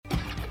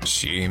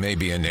She may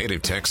be a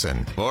native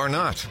Texan or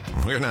not.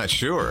 We're not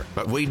sure.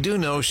 But we do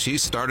know she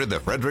started the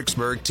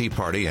Fredericksburg Tea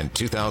Party in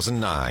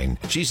 2009.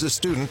 She's a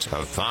student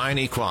of fine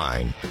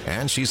equine.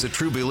 And she's a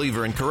true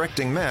believer in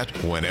correcting Matt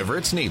whenever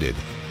it's needed.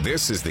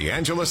 This is The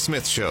Angela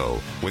Smith Show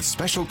with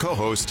special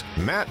co-host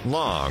Matt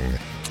Long.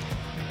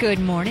 Good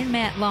morning,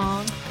 Matt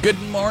Long. Good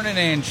morning,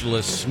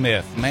 Angela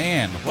Smith.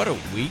 Man, what a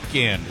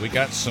weekend. We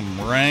got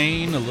some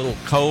rain, a little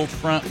cold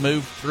front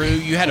moved through.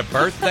 You had a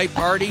birthday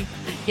party?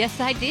 Yes,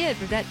 I did,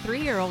 for that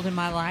 3-year-old in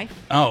my life.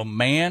 Oh,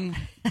 man.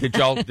 Did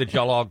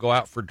y'all all go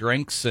out for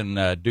drinks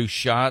and do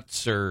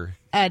shots or?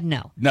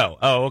 No. No.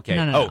 Oh, okay.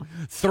 No.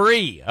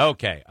 3.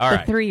 Okay. All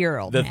right. The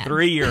 3-year-old. The Matt.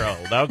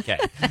 3-year-old. Okay.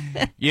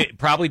 You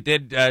probably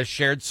did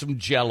shared some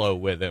Jell-O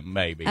with him,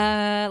 maybe.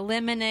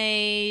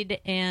 Lemonade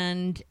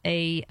and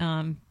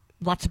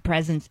lots of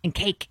presents and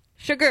cake.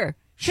 Sugar.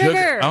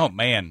 Oh,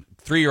 man.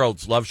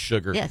 3-year-olds love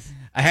sugar. Yes.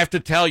 I have to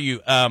tell you,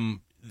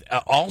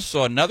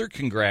 also another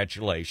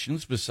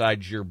congratulations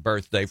besides your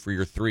birthday for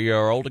your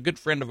 3-year-old. A good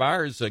friend of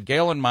ours, a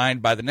gal and mine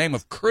by the name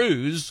of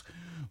Cruz,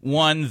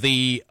 won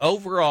the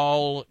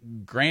overall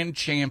grand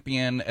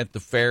champion at the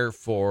fair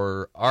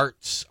for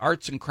arts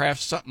and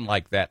crafts, something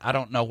like that. I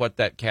don't know what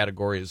that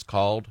category is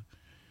called,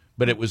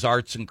 but it was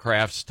arts and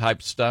crafts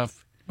type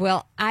stuff.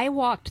 Well, I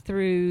walked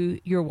through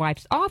your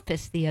wife's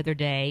office the other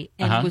day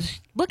and was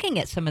looking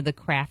at some of the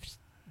crafts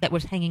that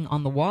was hanging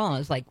on the wall. I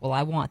was like, well,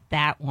 I want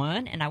that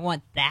one and I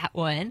want that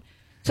one.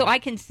 So I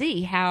can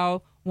see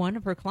how one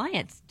of her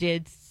clients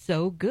did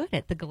so good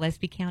at the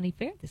Gillespie County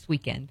Fair this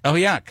weekend. Oh,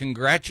 yeah.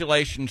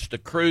 Congratulations to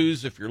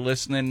Cruz. If you're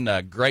listening,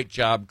 great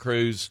job,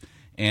 Cruz.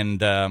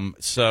 And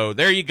so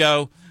there you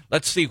go.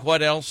 Let's see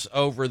what else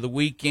over the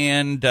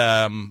weekend.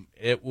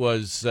 It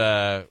was,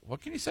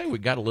 what can you say? We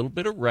got a little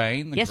bit of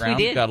rain. The ground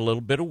got a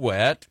little bit of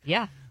wet.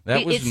 Yeah.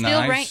 That was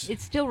nice.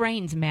 It still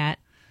rains, Matt.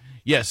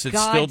 Yes, it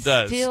still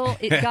does.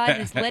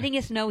 God is letting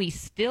us know he's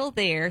still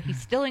there.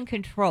 He's still in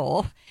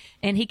control,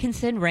 and he can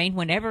send rain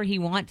whenever he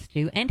wants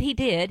to. And he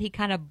did. He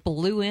kind of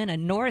blew in a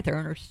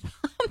northern or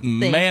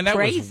something. Man, that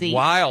crazy. Was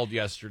wild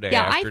yesterday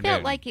afternoon. I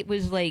felt like it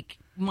was like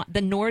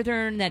the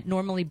northern that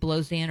normally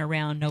blows in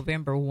around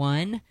November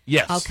 1.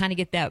 Yes. I'll kind of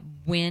get that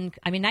wind.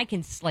 I mean, I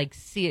can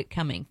see it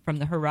coming from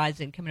the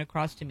horizon coming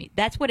across to me.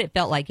 That's what it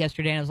felt like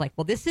yesterday. And I was like,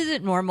 well, this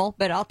isn't normal,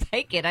 but I'll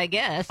take it, I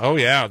guess. Oh,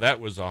 yeah. That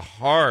was a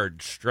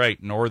hard,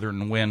 straight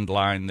northern wind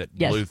line that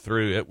blew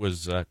through. It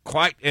was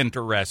quite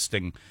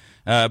interesting.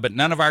 But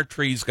none of our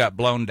trees got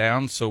blown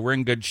down, so we're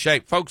in good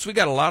shape. Folks, we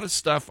got a lot of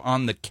stuff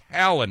on the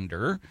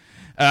calendar.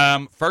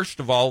 First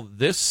of all,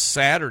 this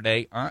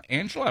Saturday,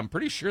 Angela, I'm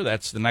pretty sure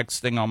that's the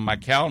next thing on my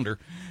calendar.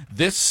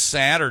 This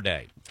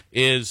Saturday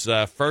is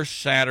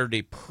First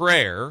Saturday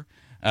Prayer,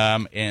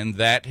 and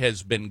that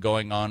has been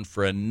going on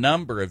for a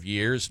number of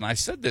years. And I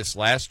said this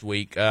last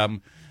week.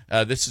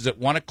 This is at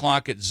 1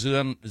 o'clock at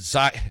Zion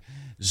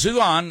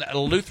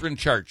Lutheran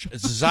Church.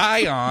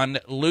 Zion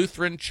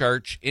Lutheran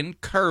Church in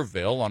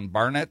Kerrville on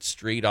Barnett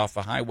Street off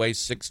of Highway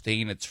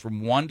 16. It's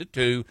from 1 to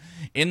 2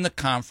 in the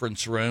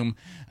conference room.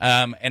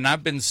 And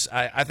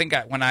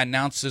when I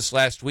announced this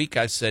last week,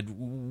 I said,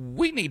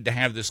 we need to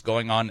have this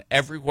going on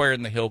everywhere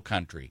in the Hill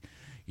Country.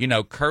 You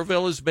know,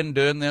 Kerrville has been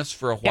doing this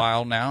for a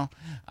while now.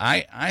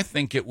 I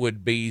think it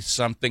would be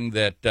something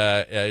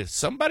that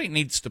somebody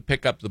needs to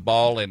pick up the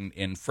ball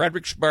in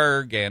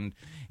Fredericksburg and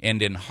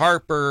in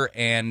Harper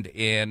and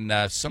in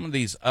some of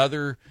these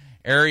other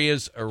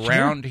areas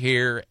around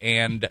here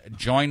and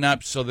join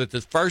up so that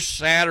the first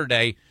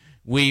Saturday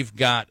we've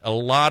got a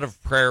lot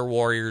of prayer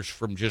warriors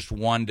from just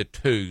 1 to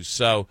 2.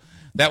 So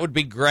that would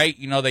be great.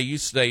 You know, they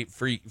used to,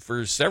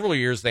 for several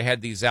years, they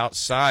had these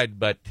outside,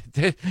 but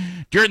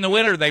during the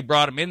winter they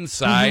brought them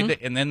inside,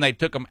 and then they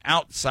took them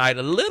outside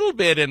a little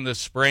bit in the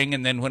spring,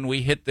 and then when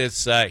we hit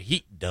this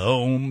heat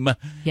dome,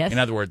 in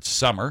other words,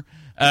 summer,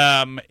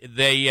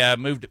 they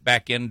moved it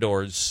back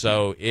indoors.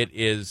 So it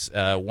is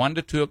 1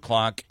 to 2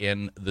 o'clock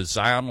in the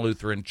Zion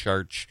Lutheran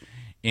Church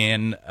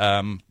in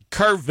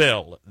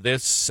Kerrville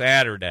this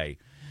Saturday.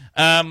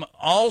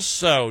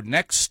 Also,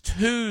 next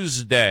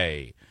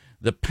Tuesday,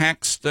 the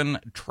Paxton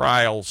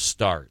trial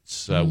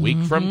starts a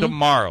week from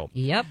tomorrow.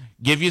 Yep.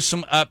 Give you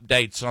some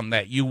updates on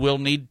that. You will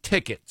need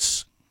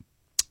tickets.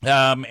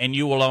 And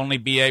you will only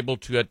be able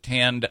to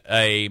attend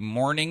a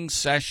morning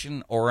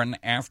session or an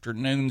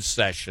afternoon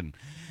session.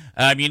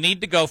 You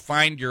need to go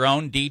find your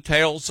own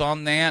details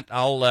on that.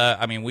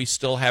 We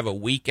still have a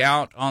week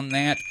out on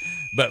that.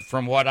 But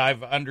from what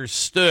I've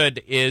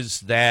understood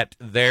is that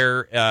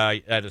they're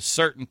at a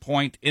certain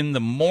point in the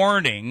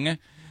morning,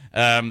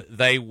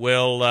 they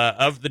will,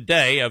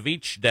 of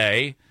each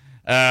day,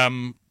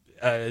 every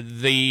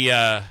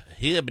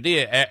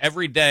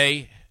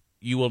day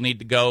you will need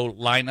to go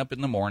line up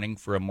in the morning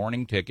for a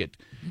morning ticket.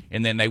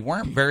 And then they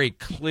weren't very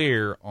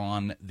clear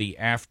on the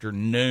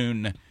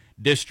afternoon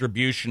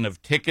distribution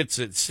of tickets.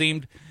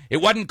 It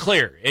wasn't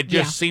clear. It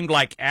just seemed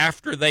like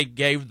after they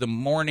gave the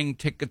morning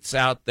tickets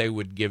out, they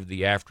would give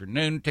the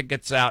afternoon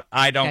tickets out.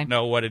 I don't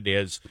know what it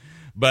is.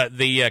 But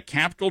the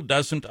Capitol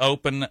doesn't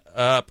open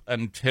up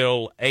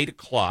until 8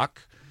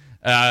 o'clock.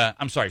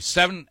 I'm sorry,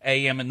 7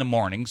 a.m. in the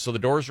morning, so the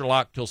doors are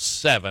locked till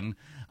 7.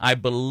 I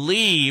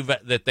believe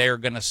that they're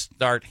going to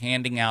start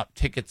handing out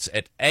tickets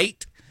at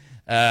 8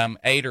 or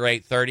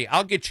 8:30.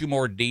 I'll get you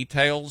more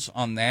details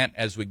on that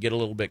as we get a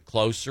little bit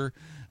closer.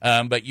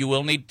 But you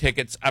will need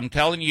tickets. I'm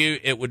telling you,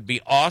 it would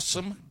be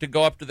awesome to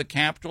go up to the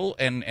Capitol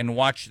and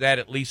watch that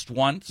at least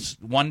once,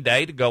 one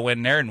day, to go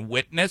in there and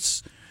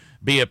witness,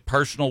 be a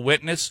personal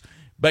witness.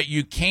 But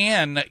you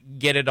can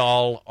get it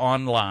all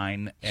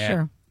online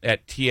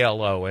at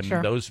TLO.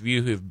 And those of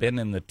you who've been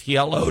in the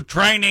TLO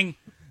training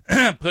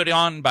put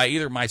on by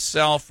either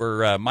myself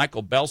or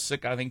Michael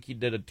Belsick, I think he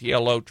did a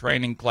TLO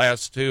training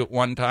class too at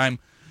one time.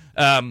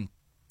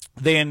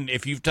 Then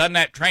if you've done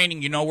that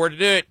training, you know where to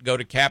do it. Go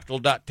to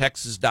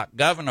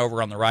capitol.texas.gov, and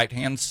over on the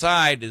right-hand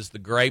side is the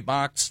gray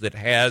box that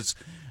has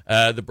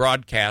the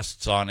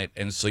broadcasts on it,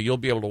 and so you'll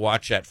be able to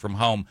watch that from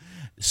home.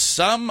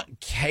 Some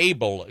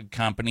cable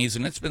companies,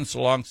 and it's been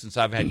so long since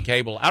I've had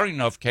cable, I don't even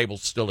know if cable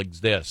still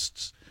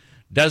exists.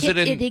 Does it?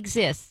 It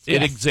exists.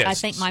 It yes. exists. I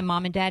think my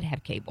mom and dad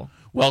have cable.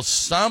 Well,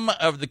 some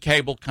of the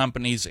cable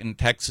companies in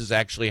Texas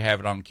actually have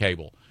it on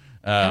cable.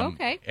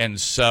 Okay. And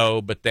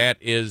so, but that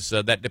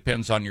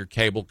depends on your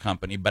cable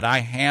company. But I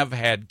have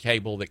had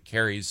cable that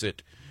carries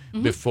it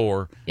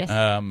before. Yes.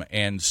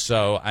 And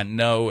so I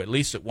know at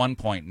least at one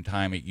point in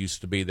time it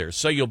used to be there.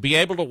 So you'll be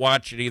able to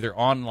watch it either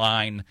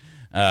online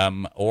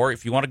or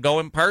if you want to go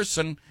in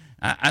person.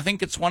 I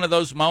think it's one of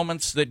those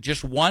moments that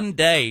just one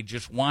day,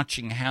 just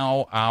watching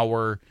how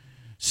our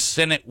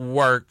Senate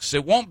works,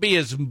 it won't be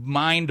as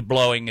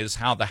mind-blowing as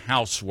how the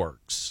House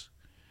works.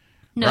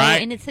 No,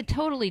 right? And it's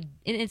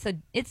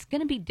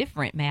going to be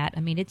different, Matt. I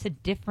mean, it's a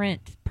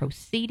different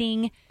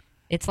proceeding.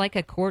 It's like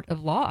a court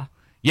of law,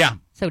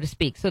 so to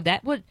speak. So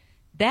that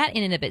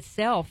in and of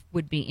itself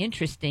would be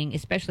interesting,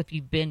 especially if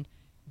you've been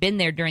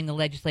there during the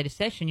legislative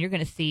session. You're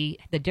going to see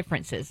the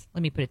differences.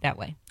 Let me put it that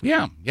way.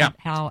 Yeah.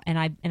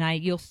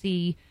 You'll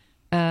see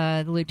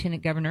the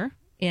lieutenant governor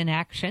in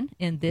action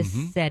in this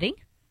setting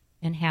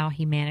and how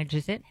he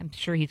manages it. I'm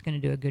sure he's going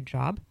to do a good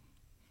job.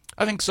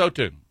 I think so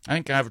too. I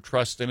think I have a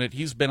trust in it.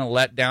 He's been a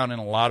letdown in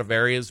a lot of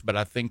areas, but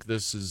I think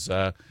this is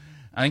going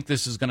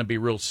to be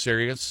real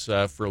serious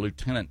for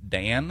Lieutenant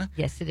Dan.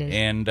 Yes, it is.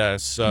 And there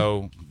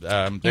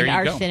and you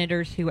our go.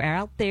 senators who are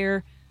out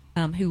there,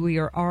 who we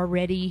are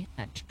already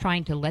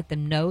trying to let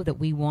them know that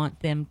we want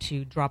them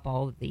to drop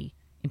all of the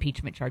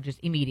impeachment charges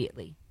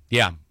immediately.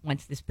 Yeah.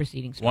 Once this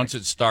proceeding starts. Once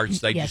it starts,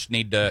 they just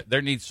need to.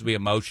 There needs to be a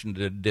motion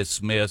to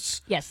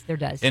dismiss. Yes, there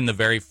does. In the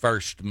very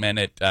first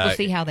minute. We'll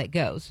see how that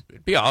goes.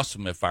 It'd be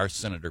awesome if our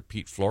Senator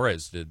Pete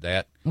Flores did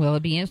that. Well,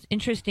 it'd be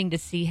interesting to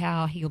see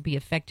how he'll be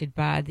affected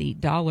by the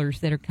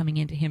dollars that are coming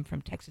into him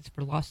from Texas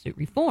for lawsuit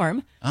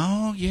reform.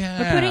 Oh, yeah.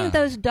 We're putting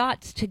those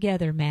dots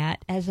together,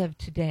 Matt, as of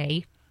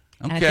today.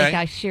 Okay. And I think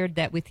I shared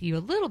that with you, a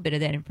little bit of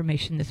that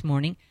information this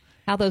morning.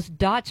 How those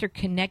dots are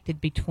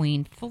connected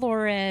between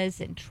Flores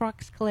and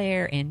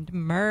Truxclair and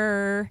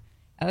Murr.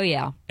 Oh,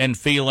 yeah. And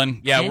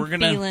Phelan. Yeah, we're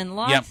going to. Phelan.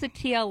 Lots of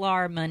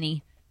TLR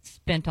money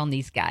spent on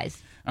these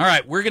guys. All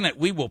right,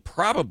 we will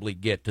probably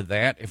get to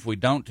that. If we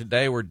don't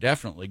today, we're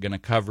definitely going to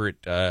cover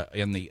it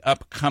in the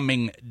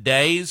upcoming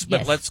days.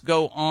 But let's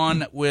go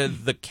on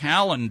with the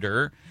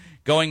calendar.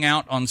 Going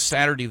out on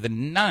Saturday the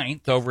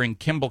 9th over in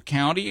Kimball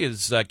County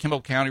is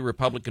Kimball County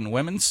Republican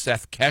Women.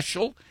 Seth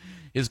Keschel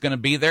is going to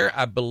be there.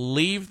 I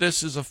believe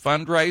this is a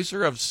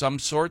fundraiser of some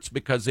sorts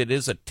because it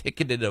is a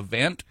ticketed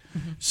event.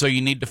 So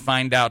you need to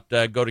find out,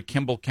 go to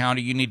Kimball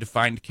County. You need to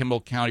find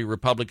Kimball County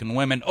Republican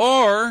Women,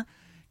 or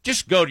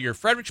just go to your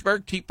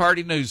Fredericksburg Tea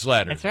Party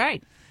newsletter. That's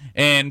right.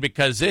 And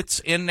because it's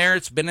in there,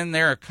 it's been in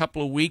there a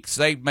couple of weeks,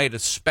 they've made a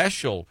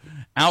special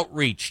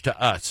outreach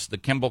to us, the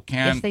Kimball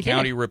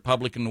County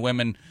Republican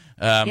Women.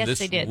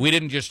 They did. We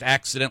didn't just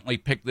accidentally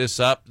pick this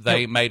up.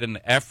 They made an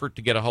effort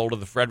to get a hold of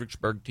the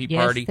Fredericksburg Tea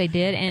Party. Yes, they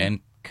did. And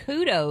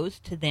kudos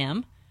to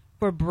them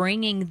for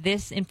bringing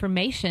this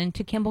information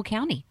to Kimball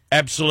County.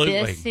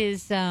 Absolutely. This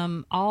is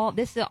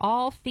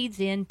all feeds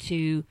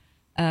into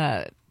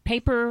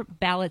paper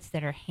ballots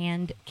that are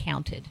hand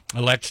counted.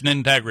 Election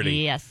integrity.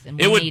 Yes. And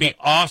it would be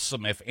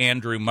awesome if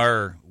Andrew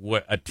Murr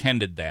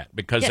attended that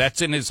because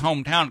that's in his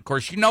hometown. Of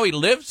course, he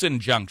lives in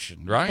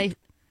Junction, right?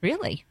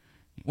 Really?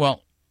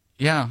 Well,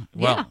 yeah.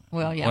 Well,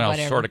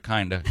 whatever. Sort of,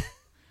 kind of.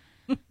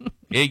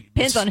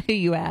 Depends on who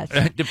you ask.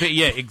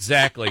 Yeah,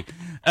 exactly.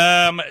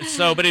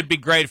 But it'd be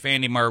great if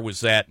Andy Murr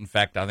was that. In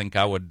fact, I think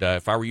I would,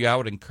 if I were you, I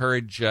would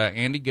encourage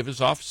Andy, give his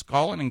office a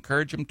call and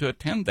encourage him to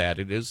attend that.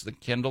 It is the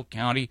Kimball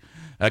County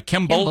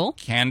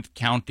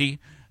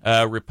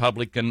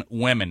Republican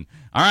Women.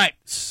 All right,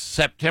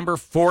 September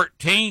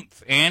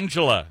 14th,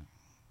 Angela,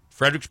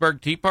 Fredericksburg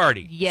Tea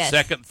Party. Yes.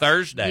 Second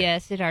Thursday.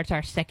 Yes, it's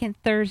our second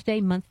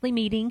Thursday monthly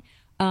meeting.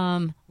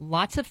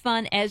 Lots of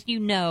fun, as you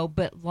know,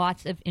 but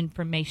lots of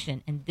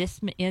information. And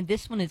this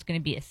one is going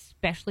to be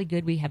especially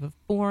good. We have a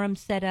forum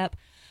set up.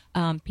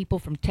 People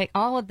from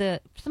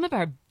some of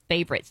our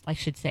favorites, I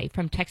should say,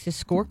 from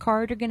Texas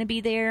Scorecard are going to be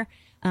there,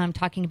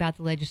 talking about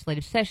the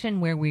legislative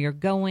session, where we are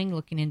going,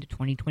 looking into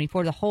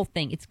 2024, the whole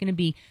thing. It's going to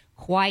be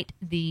quite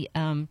the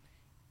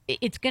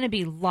it's going to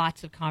be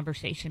lots of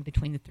conversation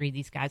between the three of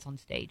these guys on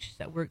stage.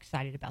 So we're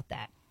excited about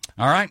that.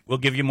 All right. We'll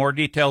give you more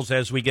details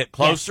as we get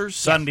closer. Yes.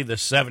 Sunday the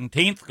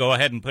 17th. Go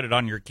ahead and put it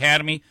on your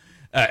academy.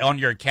 Put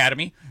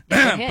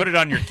it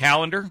on your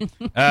calendar.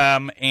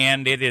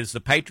 And it is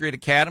the Patriot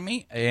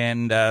Academy,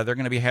 and they're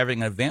going to be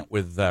having an event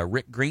with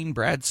Rick Green,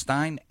 Brad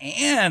Stein,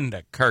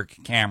 and Kirk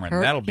Cameron.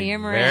 That'll be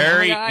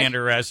very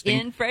interesting.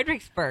 In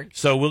Fredericksburg.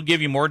 So we'll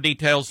give you more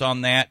details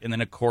on that. And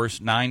then, of course,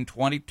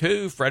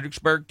 9/22,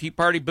 Fredericksburg Tea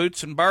Party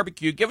Boots and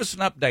Barbecue. Give us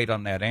an update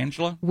on that,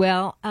 Angela.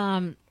 Well,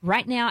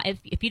 right now,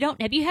 if you don't,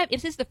 if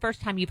this is the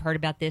first time you've heard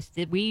about this,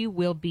 that we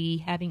will be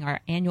having our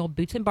annual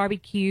Boots and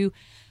Barbecue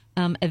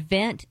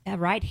event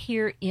right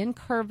here in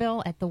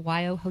Kerrville at the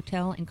YO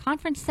Hotel and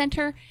Conference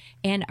Center,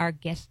 and our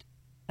guest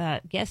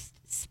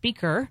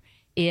speaker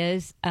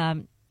is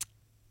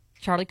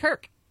Charlie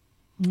Kirk.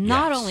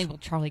 Not only will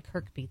Charlie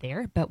Kirk be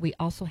there, but we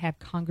also have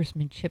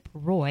Congressman Chip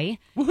Roy,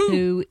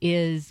 who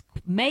is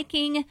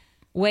making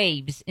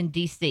waves in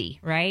D.C.,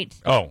 right?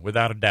 Oh,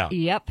 without a doubt.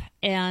 Yep.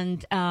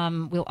 And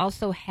we'll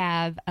also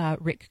have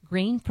Rick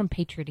Green from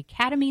Patriot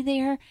Academy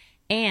there,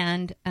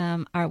 and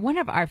one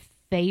of our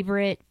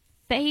favorite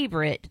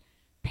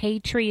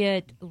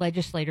Patriot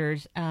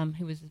legislators,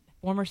 who was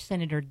former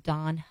Senator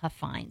Don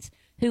Huffines,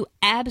 who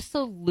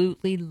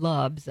absolutely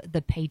loves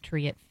the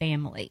Patriot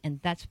family.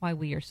 And that's why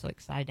we are so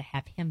excited to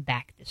have him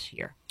back this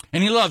year.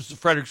 And he loves the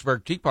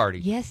Fredericksburg Tea Party.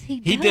 Yes, he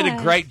does. He did a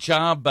great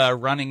job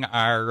running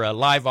our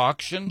live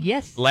auction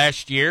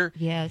last year.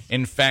 Yes.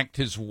 In fact,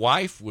 his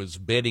wife was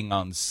bidding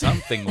on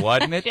something,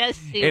 wasn't it? Yes,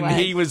 she and was.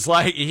 He was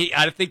like,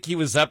 I think he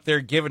was up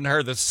there giving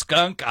her the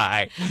skunk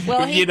eye.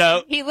 Well, he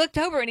looked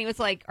over and he was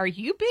like, "Are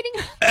you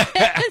bidding on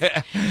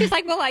this?" She's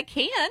like, "Well, I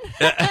can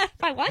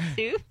if I want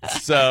to."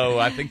 So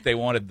I think they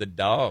wanted the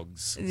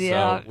dogs.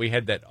 Yeah. So we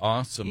had that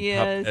awesome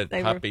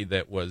puppy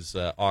that was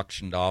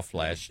auctioned off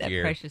last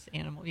year. That precious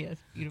animal, yes.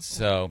 Beautiful.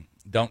 So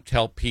don't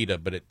tell PETA,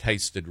 but it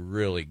tasted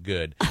really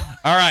good.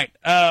 All right.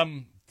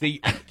 I'm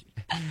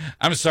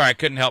sorry, I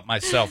couldn't help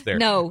myself there.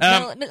 No,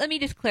 let me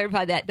just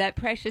clarify that. That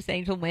precious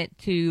angel went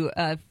to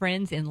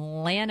friends in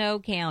Llano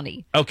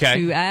County. Okay.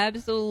 Who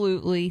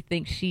absolutely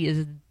think she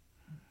is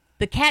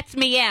the cat's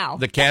meow.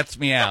 The cat's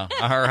meow.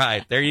 All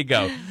right, there you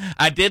go.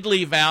 I did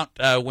leave out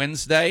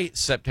Wednesday,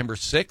 September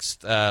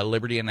 6th,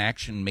 Liberty in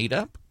Action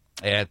meetup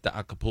at the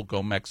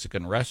Acapulco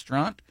Mexican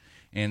restaurant.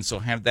 And so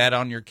have that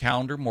on your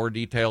calendar. More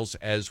details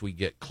as we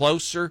get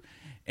closer.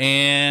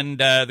 And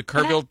the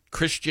Kerrville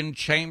Christian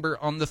Chamber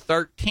on the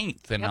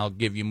 13th. And I'll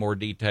give you more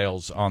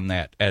details on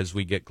that as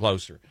we get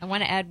closer. I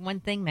want to add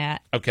one thing,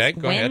 Matt. Okay,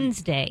 go ahead.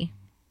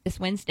 This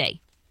Wednesday,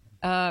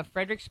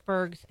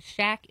 Fredericksburg's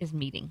Shack is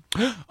meeting.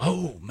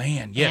 Oh,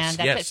 man. Yes,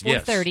 and that's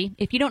at 4:30.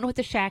 If you don't know what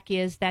the Shack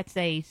is, that's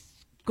a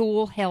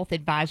school health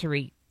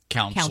advisory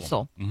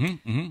council. Mm-hmm,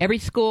 mm-hmm. Every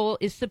school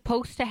is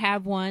supposed to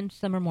have one.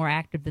 Some are more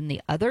active than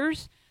the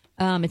others.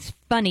 It's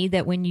funny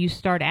that when you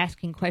start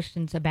asking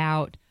questions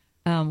about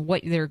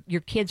what your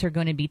kids are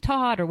going to be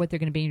taught or what they're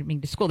going to be bringing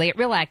to school, they get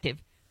real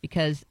active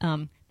because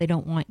they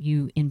don't want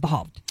you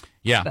involved.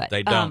 Yeah, but,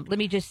 they don't. Let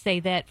me just say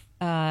that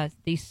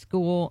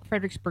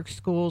Fredericksburg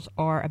schools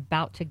are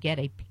about to get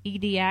a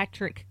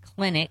pediatric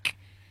clinic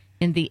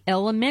in the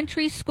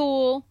elementary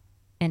school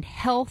and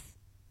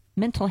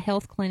mental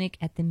health clinic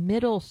at the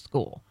middle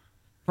school.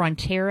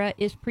 Frontera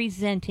is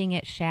presenting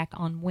at Shack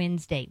on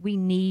Wednesday. We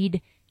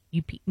need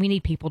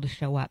people to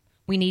show up.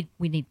 We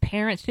need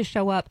parents to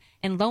show up,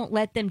 and don't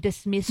let them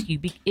dismiss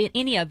you.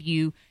 Any of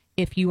you,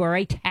 if you are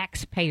a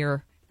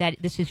taxpayer, that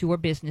this is your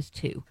business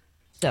too.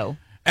 So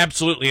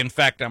absolutely. In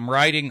fact, I'm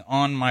writing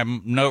on my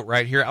note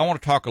right here. I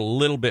want to talk a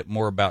little bit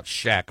more about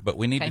Shack, but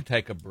we need to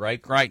take a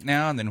break right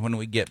now, and then when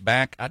we get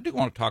back, I do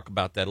want to talk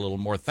about that a little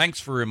more. Thanks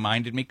for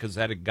reminding me because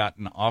that had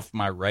gotten off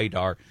my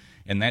radar,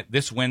 and that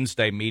this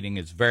Wednesday meeting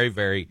is very,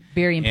 very,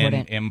 very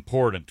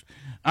important.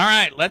 All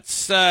right,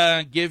 let's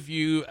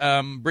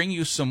bring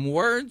you some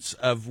words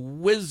of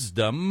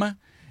wisdom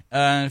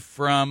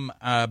from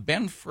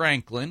Ben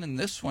Franklin, and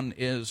this one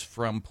is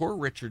from Poor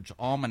Richard's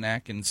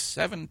Almanac in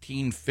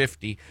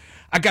 1750.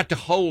 I got to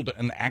hold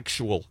an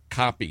actual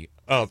copy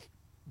of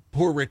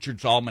Poor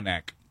Richard's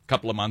Almanac a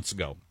couple of months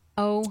ago.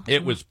 Oh,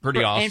 it was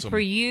pretty awesome. And for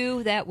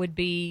you, that would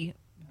be.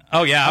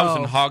 Oh yeah, I was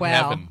in hog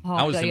heaven.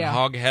 I was in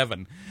hog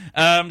heaven.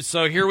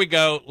 So here we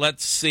go.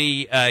 Let's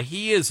see.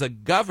 He is a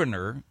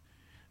governor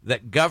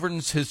that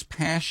governs his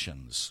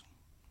passions,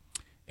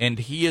 and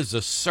he is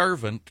a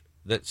servant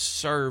that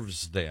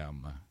serves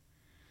them.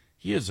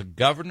 He is a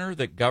governor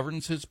that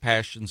governs his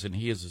passions, and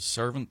he is a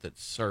servant that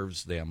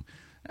serves them.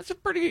 That's a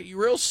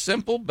real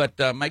simple, but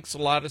makes a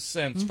lot of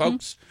sense. Mm-hmm.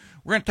 Folks,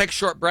 we're going to take a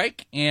short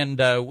break, and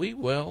we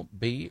will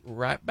be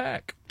right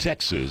back.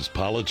 Texas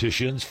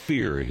politicians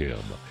fear him.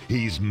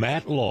 He's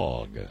Matt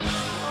Long.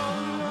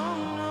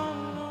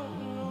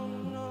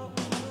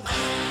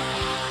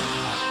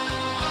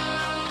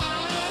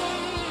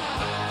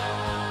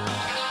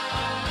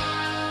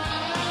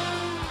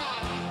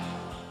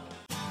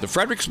 The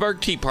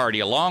Fredericksburg Tea Party,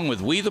 along with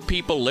We the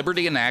People,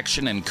 Liberty in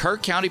Action, and Kerr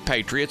County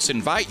Patriots,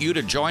 invite you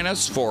to join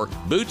us for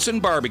Boots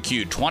and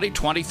Barbecue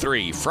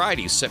 2023,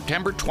 Friday,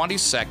 September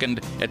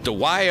 22nd at the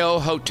YO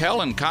Hotel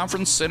and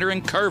Conference Center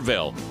in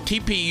Kerrville.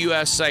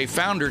 TPUSA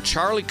founder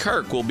Charlie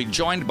Kirk will be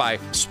joined by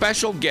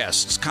special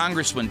guests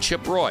Congressman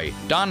Chip Roy,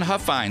 Don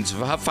Huffines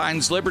of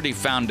Huffines Liberty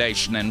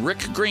Foundation, and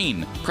Rick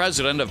Green,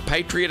 president of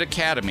Patriot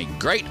Academy.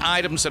 Great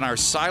items in our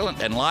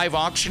silent and live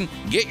auction.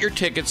 Get your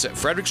tickets at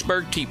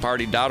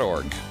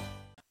fredericksburgteaparty.org.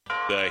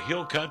 The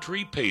Hill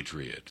Country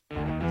Patriot. All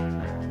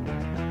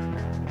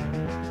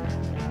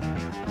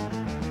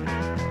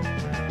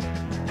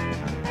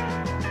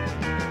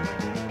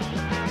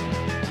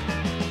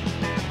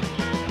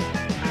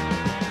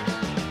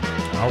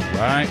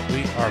right,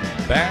 we are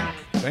back.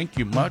 Thank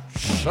you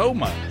so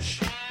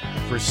much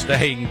for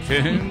staying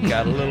tuned.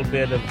 Got a little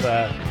bit of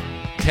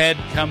Ted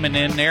coming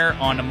in there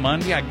on a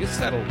Monday. I guess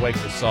that'll wake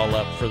us all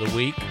up for the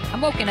week.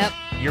 I'm woken up.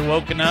 You're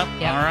woken up?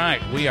 Yep. All right.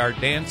 We are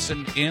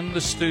dancing in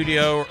the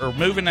studio, or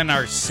moving in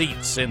our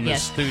seats in the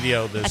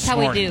studio this morning. That's how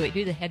we do it.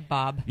 Do the head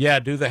bob. Yeah,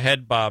 do the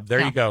head bob.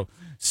 There you go.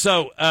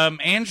 So,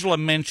 Angela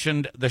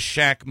mentioned the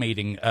Shack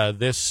meeting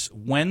this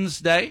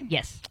Wednesday.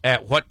 Yes.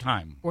 At what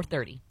time?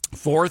 4:30.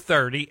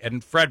 4:30 in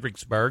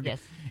Fredericksburg.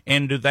 Yes.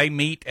 And do they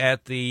meet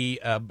at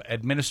the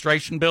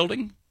administration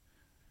building?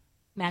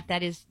 Matt,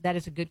 that is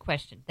a good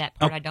question. That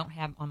part I don't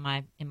have in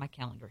my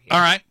calendar here.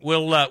 All right,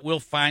 we'll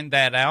find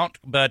that out.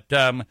 But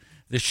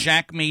the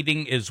Shack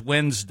meeting is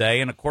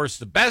Wednesday, and of course,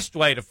 the best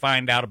way to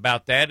find out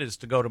about that is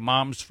to go to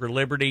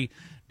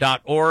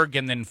momsforliberty.org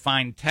and then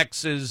find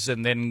Texas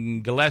and then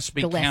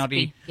Gillespie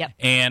County. Yep.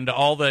 And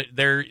all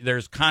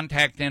there's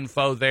contact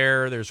info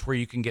there. There's where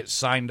you can get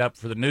signed up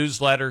for the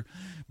newsletter.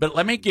 But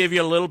let me give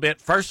you a little bit.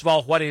 First of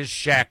all, what is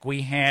Shack?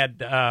 We had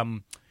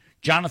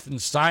Jonathan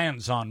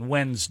Syons on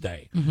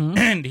Wednesday,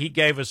 and he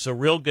gave us a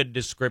real good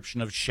description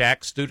of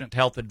Shack, Student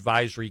Health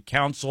Advisory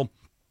Council.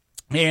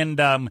 And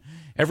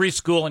every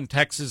school in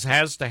Texas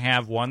has to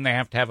have one. They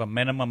have to have a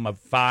minimum of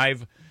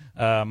 5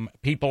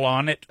 people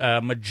on it.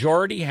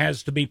 Majority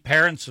has to be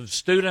parents of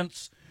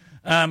students.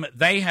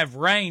 They have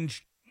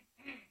ranged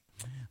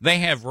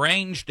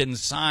in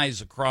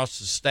size across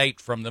the state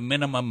from the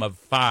minimum of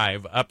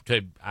 5 up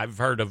to, I've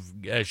heard of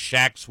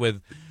shacks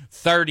with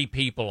 30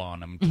 people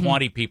on them,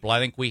 20 people. I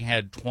think we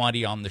had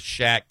 20 on the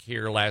shack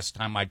here last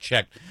time I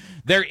checked.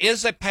 There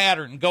is a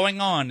pattern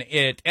going on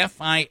at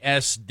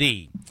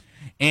FISD,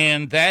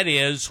 and that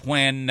is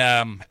when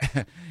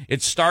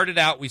it started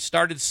out, we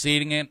started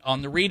seeing it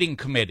on the reading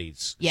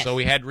committees. Yes. So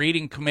we had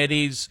reading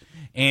committees,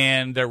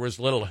 and there was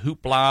a little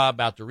hoopla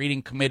about the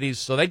reading committees.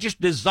 So they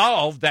just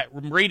dissolved that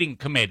reading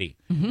committee,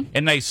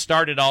 and they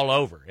started all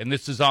over. And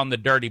this is on the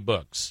dirty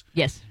books.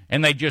 Yes.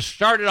 And they just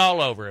started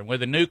all over. And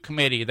with a new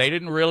committee, they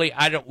didn't really,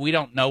 we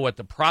don't know what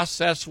the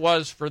process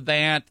was for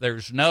that.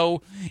 There's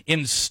no,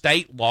 in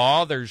state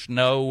law, there's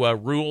no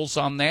rules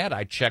on that.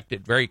 I checked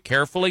it very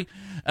carefully.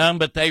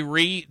 But they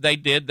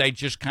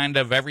just kind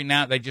of every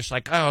now, they just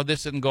like, oh,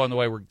 this isn't going the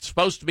way we're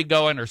supposed to be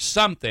going or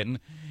something.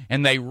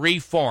 And they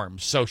reform.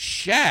 So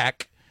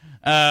Shack,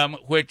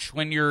 which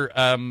when you're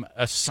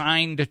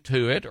assigned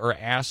to it or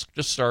asked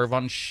to serve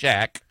on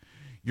Shack,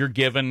 you're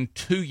given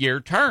 2-year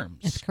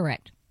terms. That's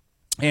correct.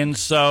 And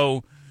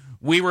so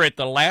we were at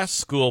the last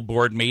school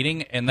board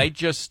meeting, and they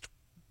just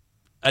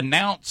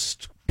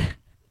announced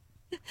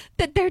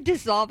that they're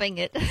dissolving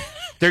it.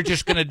 They're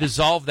just going to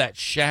dissolve that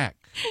Shack.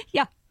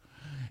 Yeah.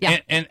 Yeah.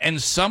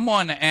 And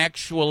someone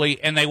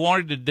actually, and they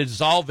wanted to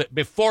dissolve it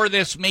before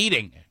this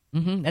meeting.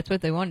 That's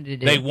what they wanted to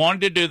do.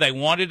 They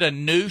wanted a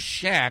new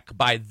shack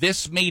by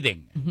this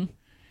meeting.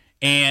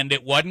 And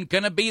it wasn't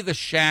going to be the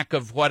shack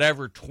of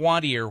whatever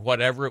 20 or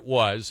whatever it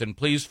was. And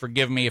please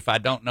forgive me if I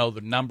don't know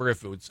the number,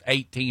 if it was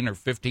 18 or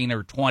 15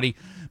 or 20.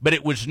 But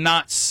it was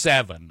not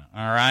 7,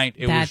 all right?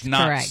 That's was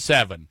not correct.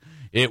 7.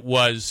 It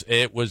was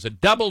a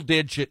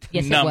double-digit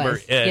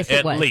number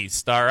at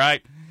least, all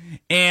right?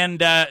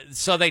 And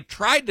so they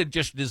tried to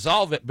just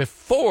dissolve it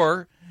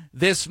before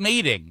this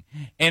meeting,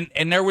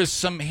 and there was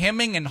some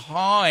hemming and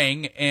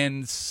hawing,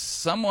 and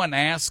someone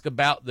asked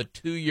about the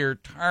 2-year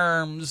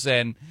terms,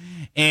 and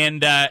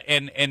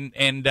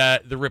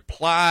the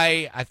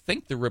reply, I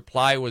think the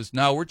reply was,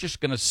 no, we're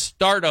just going to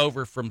start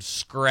over from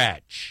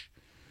scratch.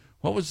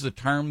 What was the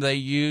term they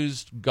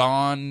used?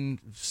 Gone,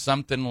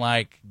 something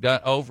like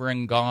over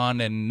and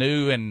gone and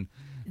new and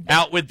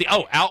out with the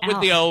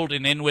old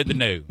and in with the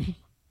new.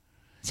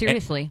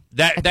 Seriously,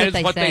 that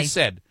is what they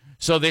said.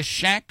 So this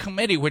Shack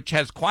committee, which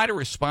has quite a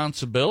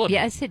responsibility.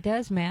 Yes, it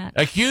does, Matt.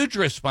 A huge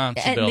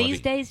responsibility. And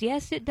these days,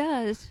 yes, it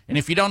does. And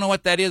if you don't know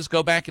what that is,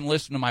 go back and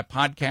listen to my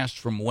podcast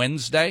from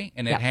Wednesday,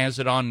 and it has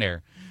it on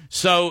there.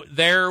 So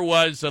there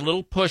was a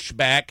little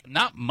pushback,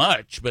 not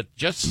much, but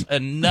just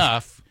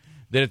enough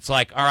that it's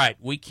like, all right,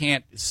 we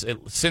can't,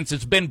 since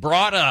it's been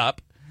brought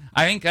up,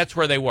 I think that's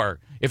where they were.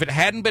 If it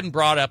hadn't been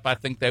brought up, I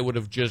think they would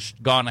have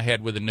just gone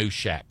ahead with a new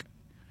Shack.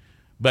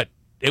 But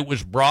it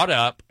was brought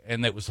up,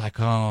 and it was like,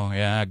 oh,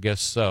 yeah, I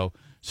guess so.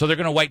 So they're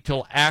going to wait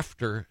till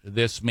after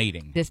this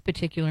meeting. This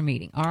particular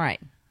meeting. All right.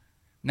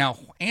 Now,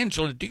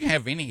 Angela, do you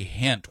have any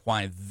hint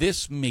why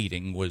this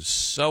meeting was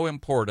so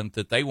important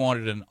that they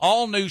wanted an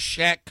all-new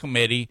shack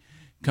committee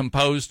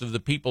composed of the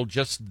people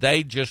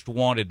they just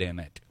wanted in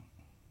it?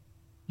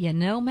 You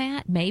know,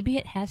 Matt, maybe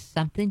it has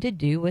something to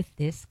do with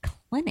this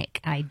clinic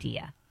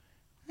idea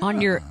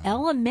on your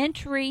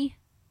elementary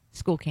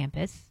school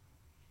campus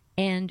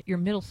and your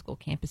middle school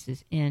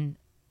campuses in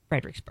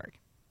Fredericksburg.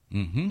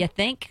 Mm-hmm. You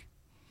think?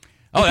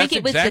 Oh, I think that's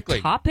it was exactly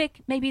the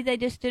topic. Maybe they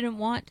just didn't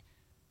want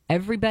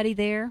everybody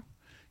there.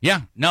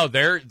 Yeah, no,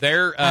 they're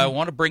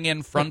want to bring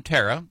in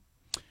Frontera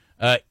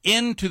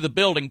into the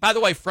building. By the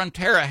way,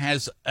 Frontera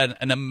has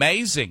an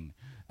amazing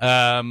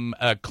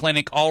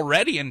clinic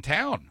already in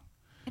town.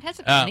 It has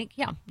a clinic,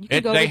 yeah. You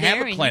can go over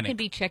there and you can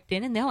be checked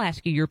in, and they'll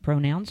ask you your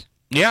pronouns.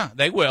 Yeah,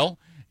 they will.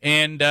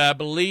 And I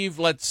believe,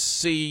 cared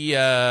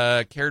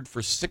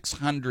for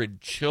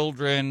 600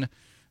 children.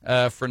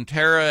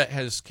 Frontera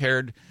has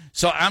cared.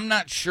 So I'm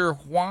not sure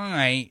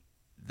why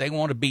they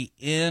want to be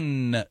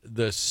in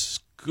the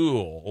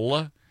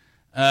school.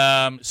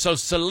 So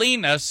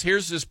Salinas,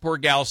 here's this poor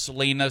gal,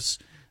 Salinas.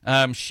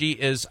 She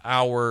is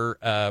our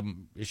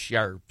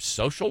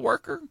social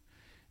worker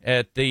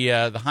at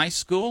the high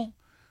school?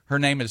 Her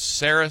name is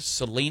Sarah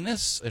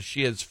Salinas.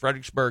 She is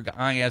Fredericksburg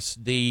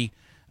ISD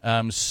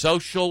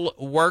social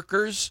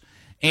workers.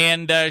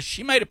 And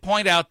she made a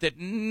point out that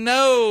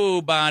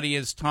nobody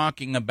is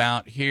talking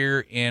about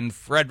here in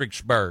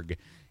Fredericksburg.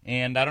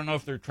 And I don't know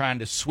if they're trying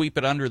to sweep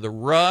it under the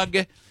rug.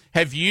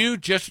 Have you,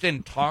 just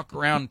in talk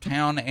around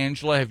town,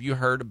 Angela, have you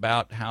heard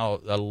about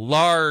how a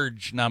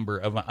large number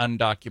of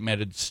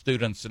undocumented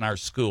students in our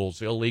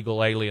schools,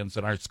 illegal aliens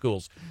in our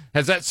schools,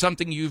 has that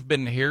something you've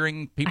been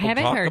hearing people talk about?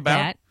 I haven't heard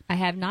that. I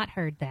have not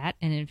heard that.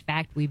 And in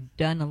fact, we've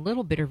done a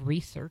little bit of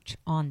research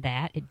on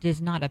that. It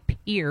does not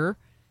appear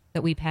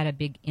that we've had a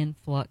big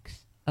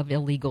influx of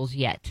illegals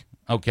yet.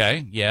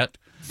 Okay, yet.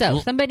 So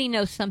somebody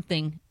knows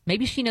something.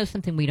 Maybe she knows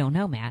something we don't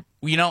know, Matt.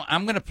 You know,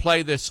 I'm going to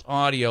play this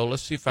audio.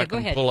 Let's see if I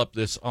can pull up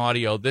this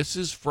audio. This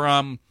is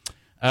from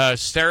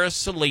Sarah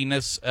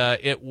Salinas.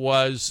 It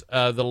was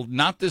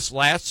not this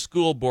last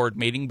school board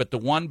meeting, but the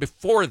one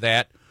before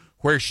that,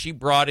 where she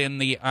brought in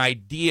the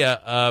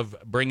idea of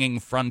bringing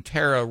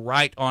Frontera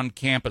right on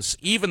campus,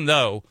 even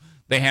though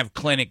they have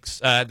clinics.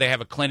 They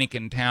have a clinic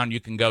in town you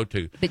can go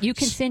to. That you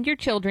can send your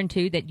children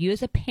to, that you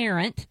as a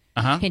parent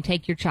can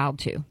take your child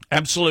to.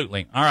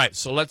 Absolutely. All right,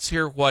 so let's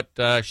hear what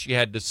she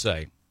had to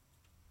say.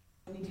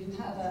 We do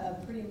have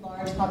a pretty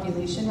large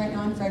population right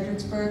now in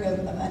Fredericksburg of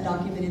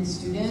undocumented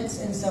students,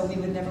 and so we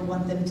would never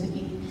want them to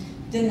be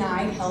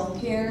denied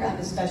health care,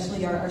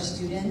 especially our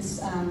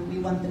students. We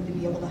want them to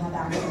be able to have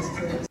access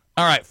to it.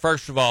 All right,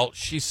 first of all,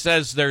 she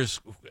says there's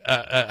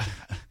a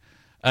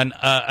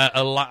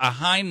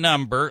high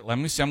number. Let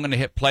me see. I'm going to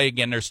hit play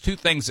again. There's two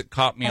things that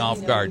caught me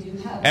off guard.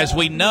 As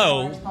we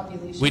know,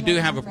 we do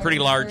have a pretty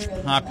large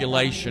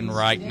population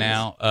right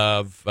now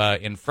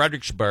in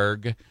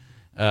Fredericksburg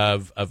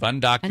of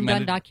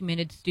undocumented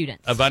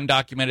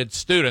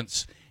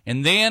students.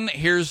 And then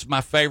here's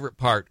my favorite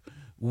part.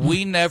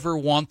 We never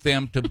want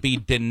them to be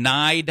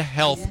denied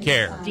health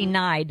care.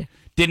 Denied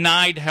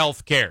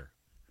health care.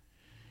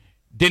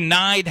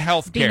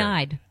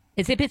 Denied.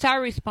 As if it's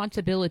our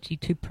responsibility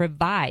to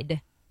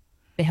provide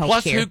the health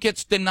care. Plus, who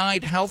gets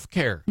denied health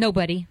care?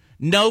 Nobody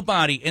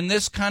in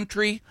this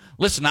country.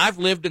 Listen, I've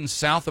lived in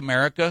South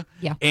America,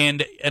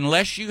 and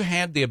unless you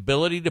had the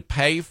ability to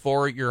pay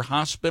for your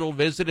hospital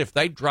visit, if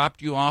they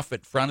dropped you off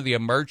at front of the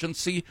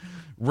emergency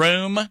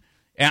room,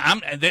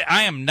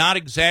 I am not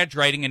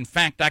exaggerating. In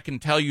fact, I can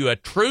tell you a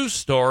true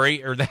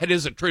story, or that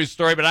is a true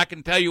story, but I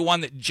can tell you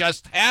one that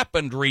just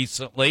happened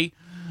recently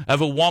of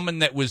a woman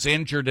that was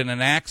injured in an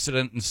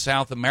accident in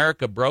South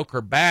America, broke her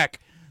back.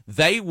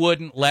 They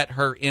wouldn't let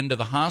her into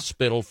the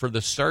hospital for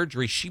the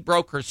surgery. She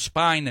broke her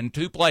spine in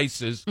two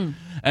places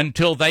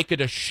until they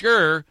could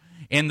assure,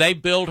 and they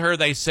billed her.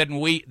 They said,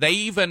 they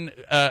even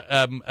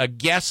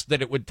guessed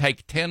that it would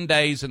take 10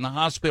 days in the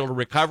hospital to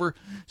recover.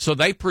 So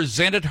they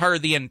presented her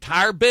the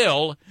entire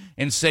bill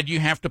and said, you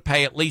have to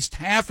pay at least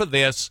half of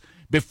this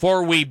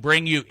before we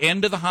bring you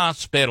into the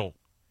hospital.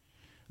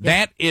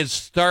 That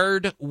is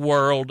third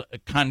world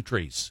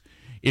countries.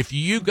 If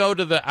you go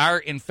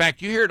to in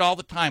fact, you hear it all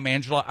the time,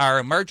 Angela, our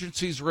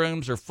emergencies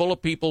rooms are full of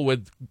people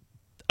with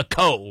a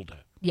cold.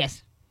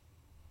 Yes.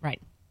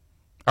 Right.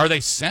 Are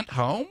they sent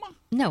home?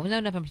 No,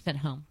 none of them are sent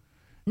home.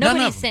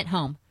 Nobody's sent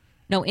home.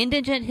 No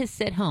indigent is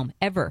sent home,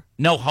 ever.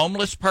 No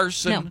homeless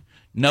person?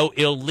 No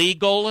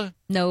illegal?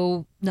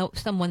 No,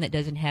 someone that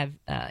doesn't have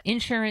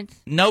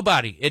insurance.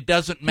 Nobody. It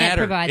doesn't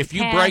matter. If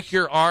you break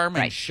your arm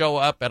and show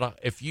up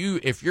if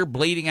you're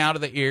bleeding out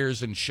of the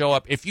ears and show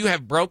up, if you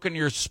have broken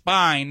your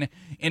spine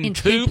in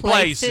two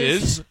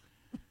places,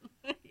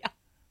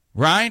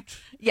 right?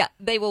 Yeah,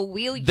 they will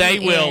wheel you They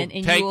in. will and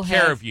take you will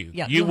care have, of you.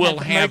 Yeah, you will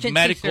have emergency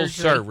medical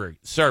surgery.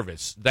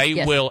 service.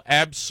 They will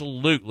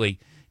absolutely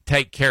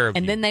take care of you.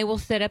 And then they will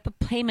set up a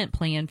payment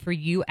plan for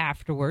you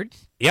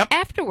afterwards. Yep.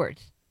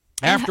 Afterwards.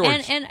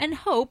 And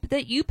hope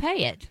that you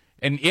pay it.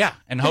 And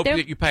hope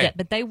that you pay it.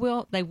 But they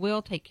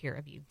will take care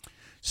of you.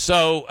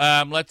 So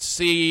let's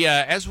see.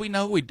 As we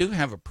know, we do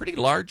have a pretty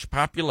large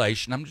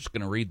population. I'm just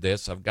going to read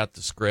this. I've got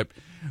the script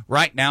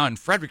right now in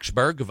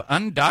Fredericksburg of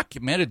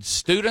undocumented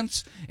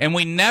students, and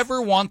we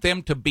never want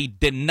them to be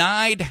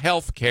denied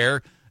health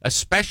care,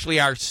 especially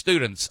our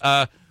students.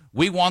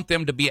 We want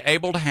them to be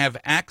able to have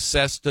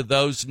access to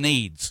those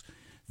needs.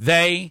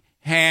 They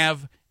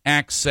have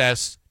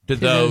access to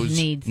those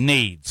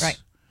needs. Right.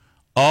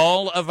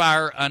 All of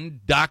our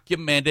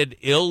undocumented,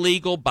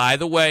 illegal, by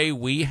the way,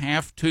 we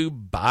have to,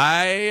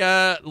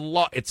 by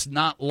law, it's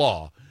not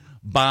law,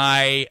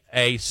 by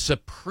a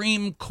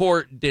Supreme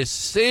Court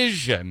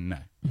decision,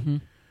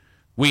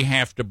 we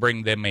have to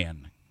bring them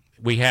in.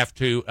 We have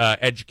to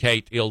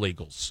educate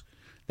illegals.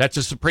 That's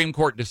a Supreme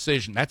Court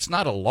decision. That's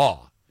not a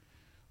law.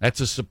 That's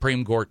a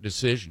Supreme Court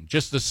decision.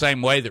 Just the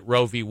same way that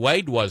Roe v.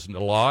 Wade wasn't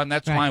a law, and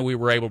that's why we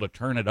were able to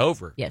turn it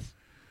over. Yes.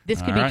 This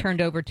could be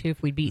turned over too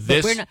if we beat.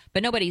 But we're not.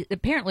 But nobody.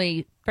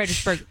 Apparently,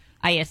 Fredericksburg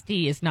ISD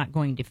is not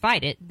going to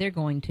fight it. They're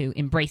going to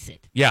embrace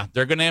it. Yeah,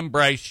 they're going to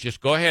embrace.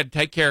 Just go ahead,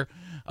 take care.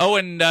 Oh,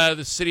 and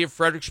the city of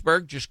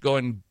Fredericksburg just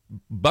going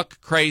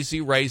buck crazy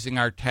raising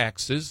our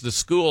taxes. The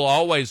school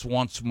always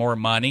wants more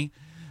money.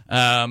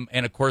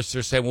 And, of course,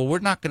 they're saying, well, we're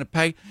not going to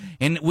pay.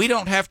 And we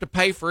don't have to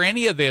pay for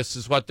any of this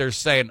is what they're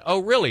saying. Oh,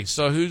 really?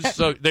 So is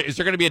there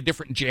going to be a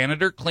different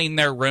janitor clean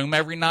their room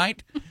every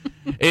night?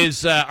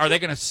 Are they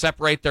going to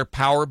separate their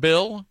power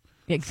bill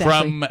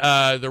from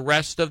the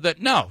rest of the?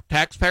 No,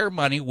 taxpayer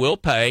money will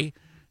pay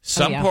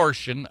some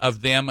portion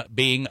of them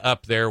being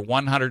up there,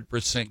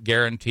 100%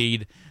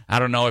 guaranteed. I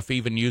don't know if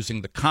even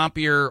using the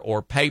copier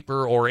or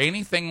paper or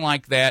anything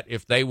like that,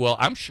 if they will.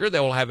 I'm sure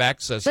they will have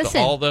access to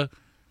all the.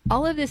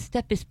 All of this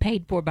stuff is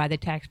paid for by the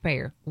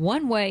taxpayer,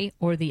 one way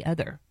or the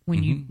other.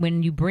 When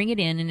you bring it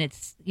in, and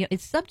it's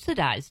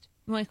subsidized.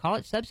 You want to call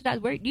it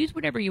subsidized? Use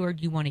whatever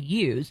word you want to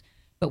use,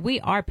 but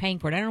we are paying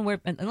for it. I don't know where,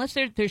 unless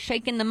they're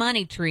shaking the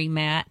money tree,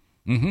 Matt.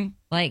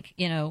 Like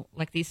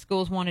these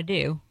schools want to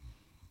do.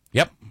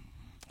 Yep.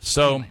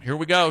 So here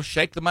we go.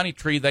 Shake the money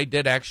tree. They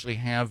did actually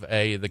have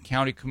the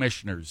county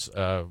commissioners.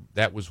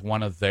 That was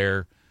one of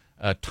their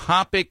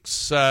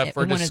topics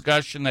for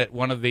discussion at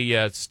one of the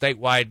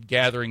statewide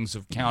gatherings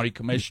of county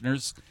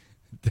commissioners.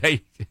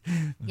 Shake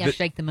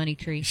the money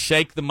tree.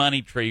 Shake the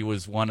money tree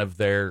was one of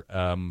their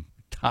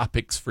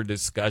topics for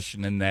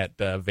discussion in that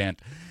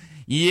event.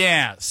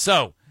 Yeah,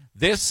 so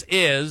this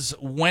is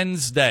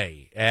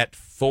Wednesday at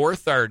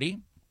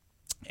 4:30,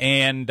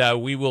 and I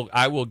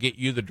will get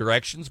you the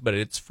directions, but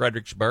it's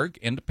Fredericksburg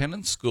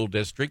Independent School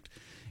District,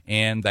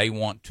 and they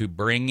want to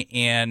bring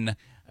in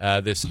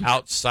this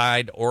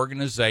outside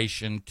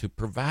organization to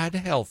provide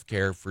health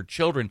care for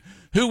children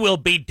who will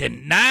be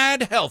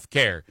denied health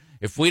care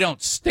if we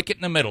don't stick it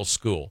in the middle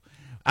school.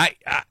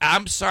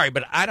 I'm sorry,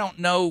 but I don't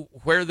know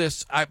where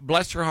this,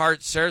 bless her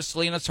heart, Sarah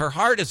Salinas, her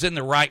heart is in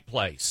the right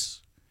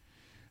place,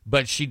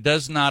 but she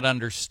does not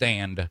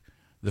understand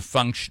the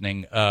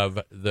functioning of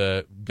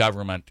the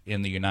government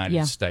in the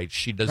United States.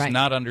 She does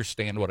not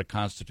understand what a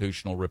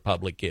constitutional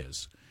republic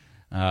is.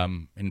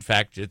 In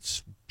fact,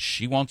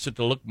 she wants it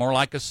to look more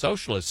like a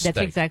socialist state.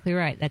 That's exactly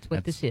right. That's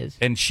what this is.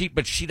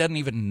 But she doesn't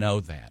even know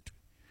that.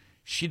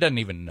 She doesn't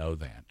even know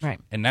that. Right.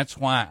 And that's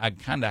why I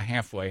kind of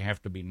halfway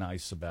have to be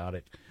nice about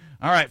it.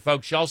 All right,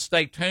 folks, y'all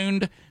stay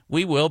tuned.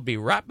 We will be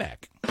right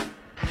back.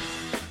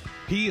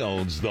 He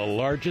owns the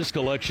largest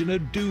collection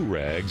of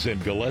do-rags in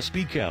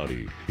Gillespie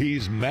County.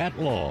 He's Matt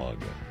Long.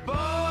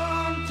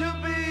 Born to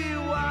be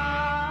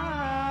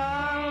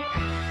wild.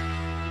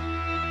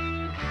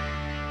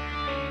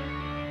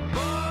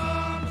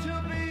 Born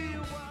to be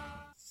wild.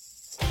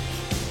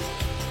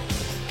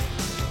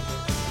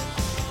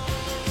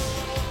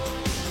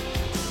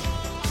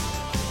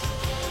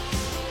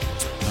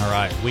 All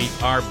right, we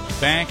are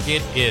back.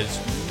 It is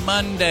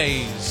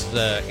Mondays,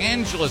 the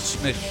Angela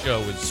Smith Show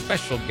with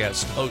special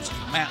guest host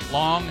Matt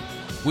Long.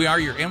 We are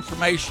your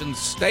information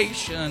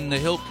station, the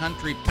Hill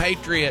Country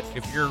Patriot.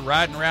 If you're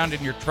riding around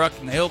in your truck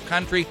in the Hill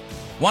Country,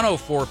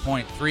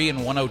 104.3 and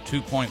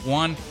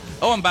 102.1.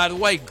 Oh, and by the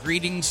way,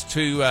 greetings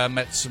to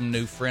met some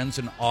new friends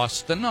in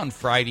Austin on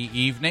Friday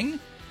evening.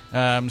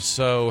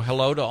 So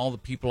hello to all the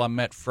people I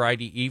met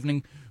Friday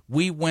evening.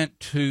 We went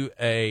to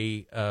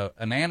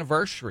an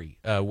anniversary,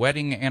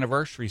 wedding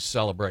anniversary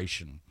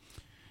celebration.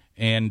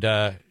 And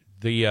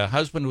the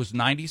husband was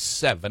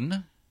 97. Oh,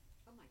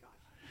 my gosh.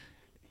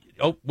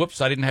 Oh,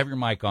 whoops, I didn't have your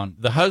mic on.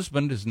 The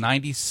husband is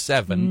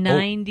 97.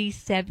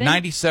 97?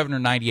 97 or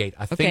 98.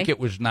 I think it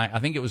was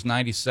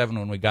 97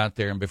 when we got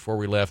there, and before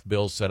we left,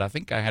 Bill said, I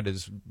think I had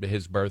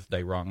his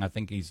birthday wrong. I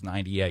think he's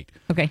 98.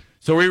 Okay.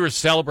 So we were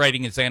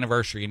celebrating his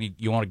anniversary, and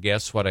you want to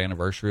guess what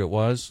anniversary it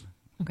was?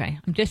 Okay.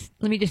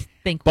 Let me just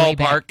think.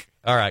 Ballpark.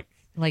 All right.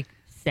 Like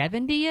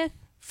 70th?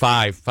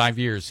 5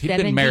 years. He'd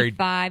been married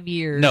 5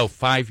 years. No,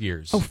 5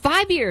 years. Oh,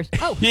 5 years.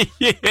 Oh, he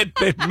had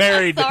been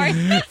married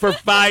for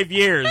 5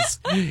 years,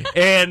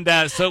 and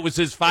so it was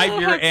his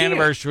 5-year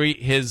anniversary.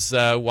 His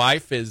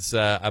wife is,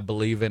 I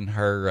believe, in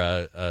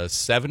her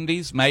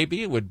 70s.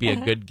 Maybe it would be a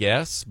good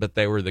guess, but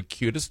they were the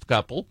cutest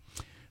couple.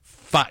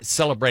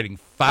 celebrating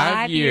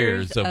 5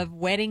 years of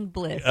wedding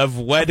bliss. Of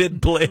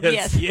wedded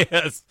bliss,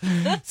 yes.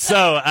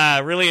 So I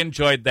really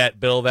enjoyed that,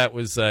 Bill. That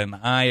was an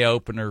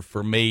eye-opener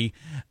for me.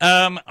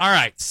 All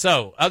right,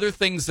 so other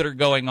things that are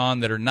going on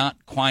that are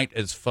not quite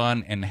as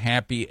fun and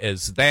happy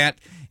as that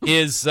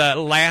is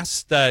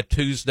last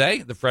Tuesday,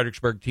 the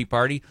Fredericksburg Tea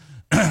Party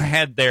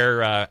had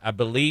their, I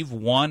believe,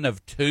 one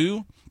of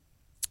two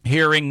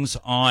hearings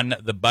on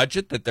the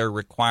budget that they're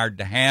required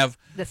to have.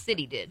 The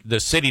city did. The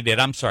city did.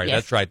 I'm sorry. Yes.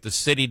 That's right. The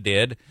city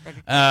did.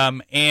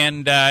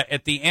 And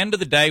at the end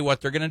of the day,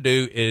 what they're going to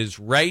do is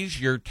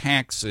raise your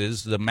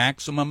taxes the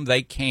maximum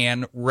they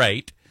can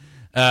rate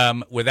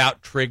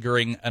without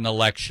triggering an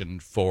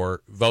election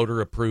for voter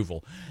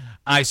approval.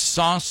 I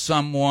saw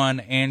someone,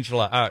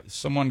 Angela,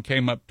 someone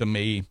came up to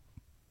me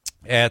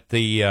at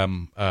the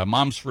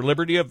Moms for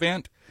Liberty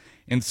event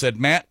and said,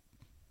 Matt,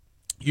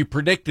 you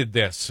predicted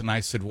this. And I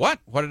said, what?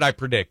 What did I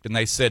predict? And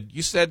they said,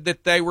 you said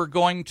that they were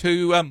going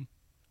to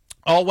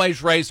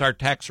always raise our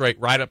tax rate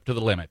right up to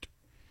the limit.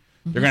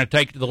 Mm-hmm. They're going to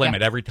take it to the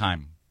limit every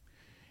time.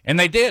 And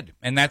they did,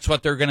 and that's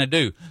what they're going to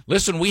do.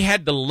 Listen, we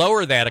had to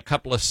lower that a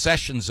couple of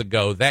sessions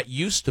ago. That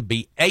used to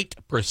be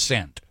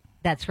 8%.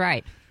 That's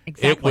right.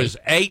 Exactly. It was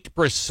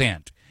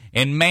 8%.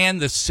 And, man,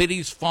 the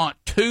cities fought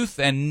tooth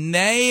and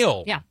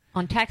nail. Yeah.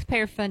 On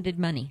taxpayer-funded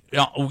money.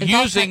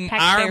 Using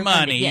our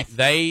money, yes.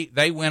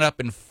 they went up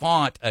and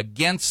fought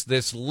against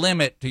this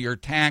limit to your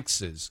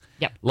taxes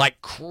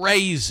like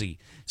crazy.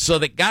 So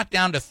they got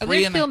down to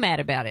 3. They're still mad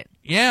about it.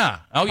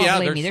 Yeah. Oh, yeah.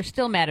 Believe me, they're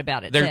still mad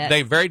about it.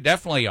 They very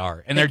definitely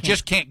are. And they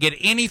just can't get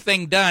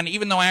anything done,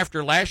 even though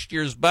after last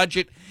year's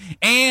budget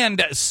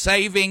and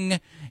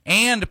saving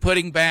and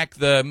putting back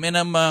the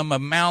minimum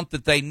amount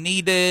that they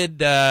needed,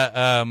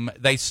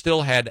 they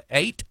still had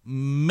 $8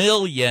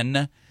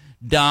 million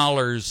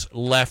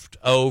left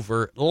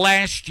over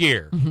last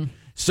year. Mm-hmm.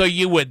 So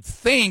you would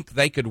think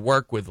they could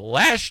work with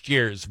last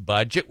year's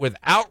budget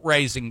without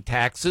raising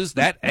taxes.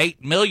 That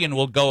 $8 million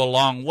will go a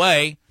long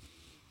way.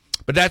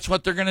 But that's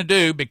what they're going to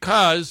do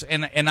because,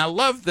 and I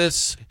love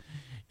this,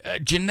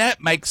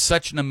 Jeanette makes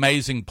such an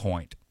amazing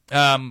point.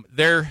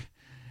 The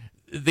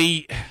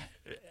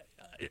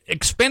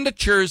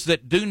expenditures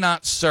that do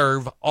not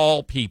serve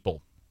all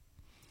people.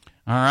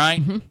 All right?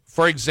 Mm-hmm.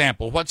 For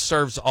example, what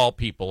serves all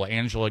people?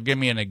 Angela, give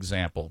me an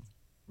example.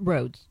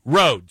 Roads.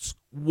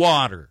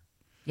 Water.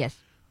 Yes.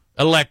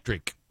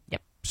 Electric.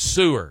 Yep.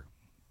 Sewer.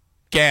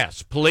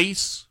 Gas.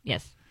 Police.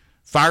 Yes.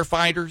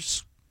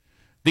 Firefighters.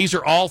 These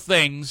are all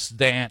things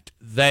that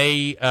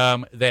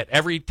that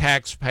every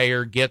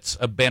taxpayer gets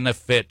a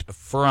benefit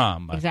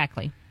from.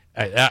 Exactly.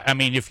 I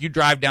mean, if you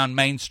drive down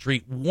Main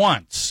Street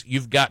once,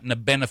 you've gotten a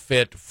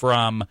benefit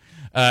from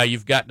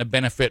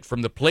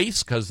the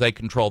police because they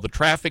control the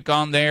traffic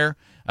on there.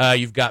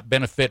 You've got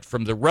benefit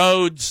from the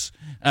roads.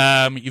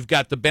 You've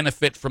got the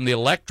benefit from the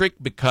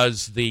electric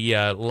because the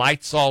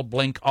lights all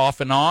blink off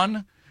and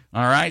on.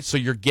 All right, so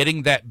you're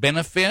getting that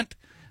benefit.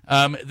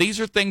 These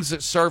are things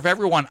that serve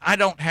everyone. I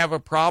don't have a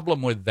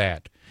problem with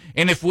that.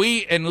 And if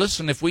we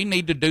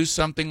need to do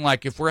something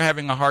like if we're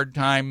having a hard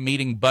time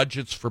meeting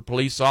budgets for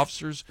police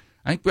officers,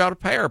 I think we ought to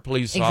pay our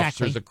police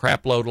officers a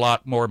crapload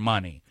lot more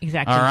money.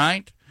 Exactly. All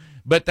right?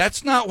 But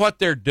that's not what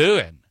they're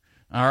doing.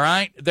 All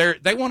right?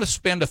 They want to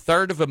spend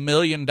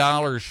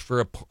 $350,000 for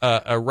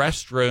a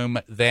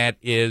restroom that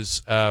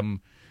is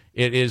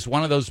it is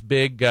one of those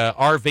big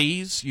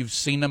RVs. You've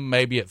seen them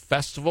maybe at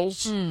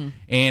festivals. And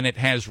it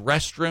has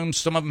restrooms.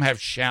 Some of them have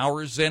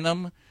showers in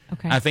them.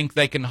 Okay. I think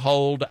they can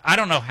hold, I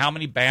don't know how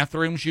many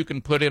bathrooms you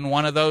can put in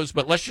one of those,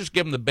 but let's just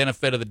give them the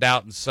benefit of the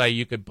doubt and say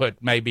you could put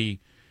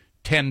maybe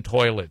 10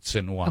 toilets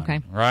in one.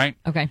 Okay. Right?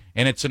 Okay.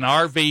 And it's an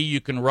RV.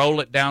 You can roll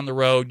it down the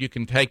road. You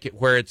can take it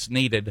where it's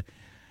needed.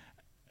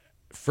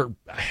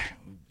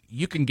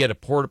 You can get a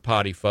porta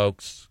potty,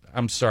 folks.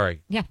 I'm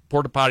sorry. Yeah.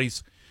 Porta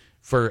potties.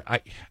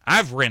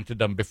 I've rented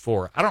them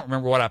before. I don't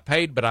remember what I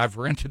paid, but I've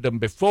rented them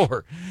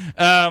before.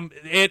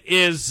 It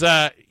is,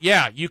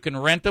 you can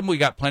rent them. We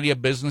got plenty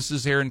of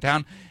businesses here in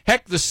town.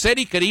 Heck, the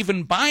city could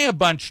even buy a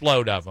bunch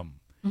load of them.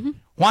 Mm-hmm.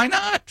 Why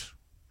not?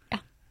 Yeah.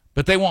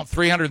 But they want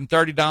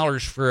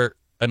 $330 for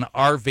an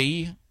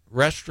RV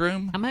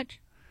restroom. How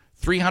much?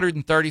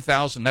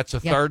 $330,000. That's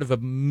a third of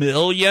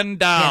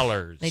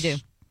 $1,000,000. Yes, they do.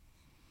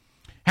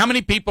 How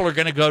many people are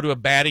going to go to a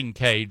batting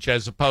cage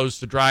as opposed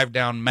to drive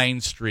down Main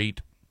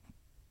Street?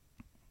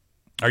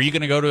 Are you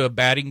going to go to a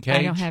batting cage?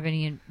 I don't have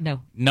any.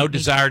 No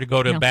desire to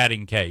go to a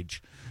batting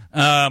cage.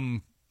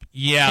 And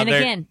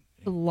again,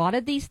 a lot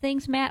of these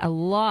things, Matt,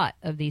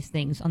 on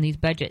these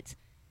budgets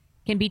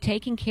can be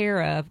taken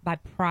care of by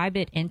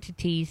private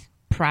entities,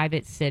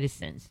 private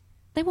citizens.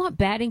 They want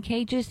batting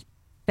cages,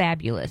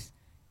 fabulous.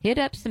 Hit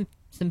up some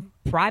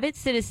private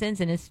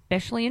citizens, and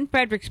especially in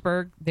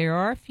Fredericksburg, there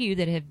are a few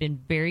that have been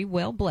very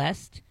well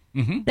blessed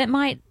that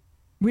might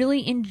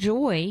really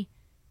enjoy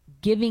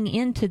giving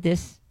into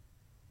this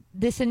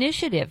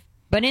initiative.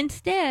 But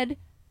instead,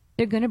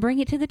 they're going to bring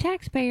it to the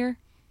taxpayer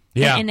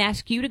and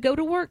ask you to go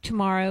to work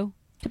tomorrow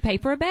to pay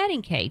for a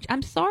batting cage.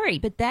 I'm sorry,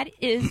 but that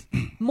is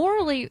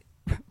morally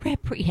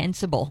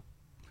reprehensible.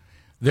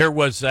 There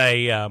was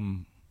I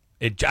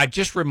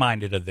just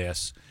reminded of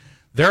this.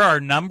 There are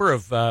a number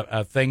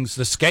of things.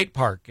 The skate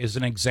park is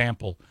an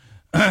example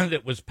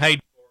that was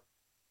paid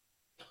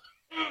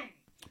for.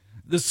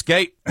 The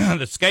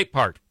skate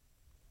park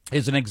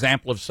is an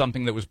example of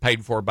something that was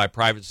paid for by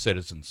private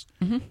citizens.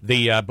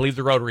 Mm-hmm. I believe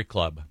the Rotary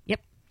Club.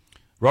 Yep.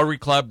 Rotary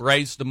Club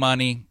raised the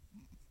money,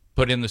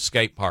 put in the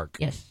skate park.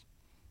 Yes.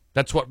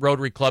 That's what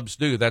Rotary clubs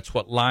do. That's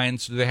what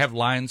Lions. Do they have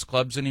Lions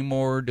clubs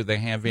anymore? Do they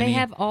have any? They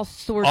have all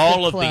sorts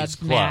of clubs, these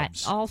clubs.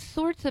 Matt, all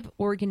sorts of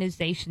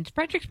organizations.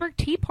 Fredericksburg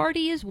Tea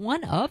Party is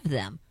one of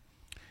them.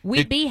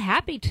 We'd be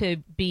happy to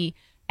be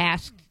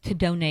asked to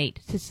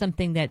donate to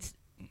something that's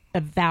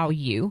of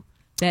value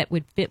that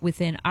would fit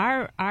within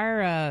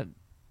our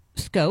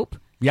scope.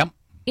 Yep.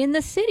 In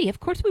the city, of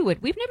course we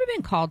would. We've never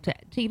been called to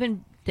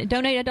even to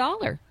donate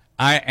 $1.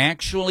 I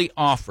actually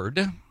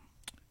offered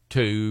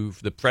to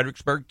the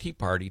Fredericksburg Tea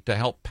Party to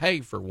help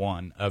pay for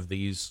one of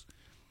these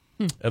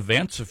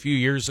events a few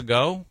years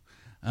ago,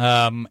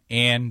 and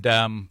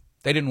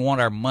they didn't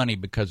want our money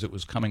because it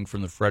was coming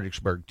from the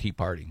Fredericksburg Tea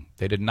Party.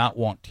 They did not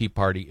want Tea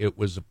Party. It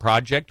was a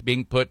project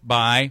being put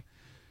by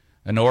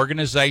an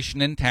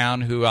organization in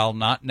town who I'll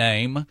not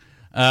name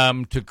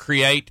to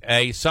create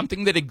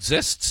something that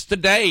exists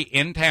today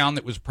in town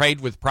that was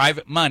paid with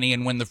private money.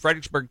 And when the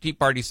Fredericksburg Tea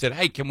Party said,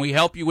 "Hey, can we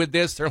help you with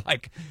this?" they're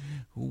like,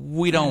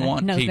 "We don't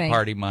want Tea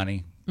Party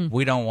money.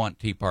 We don't want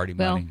Tea Party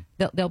money."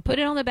 They'll put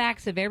it on the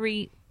backs of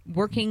every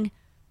working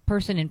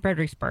person in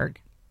Fredericksburg,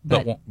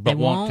 but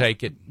won't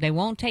take it. They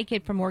won't take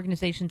it from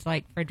organizations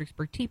like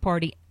Fredericksburg Tea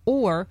Party,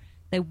 or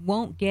they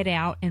won't get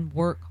out and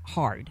work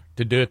hard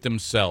to do it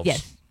themselves.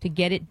 Yes, to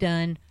get it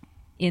done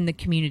in the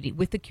community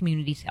with the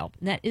community's help.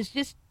 And that is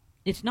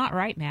just—it's not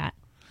right, Matt.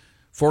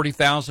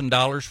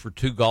 $40,000 for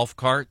 2 golf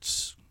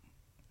carts.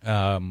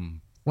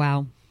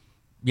 Wow.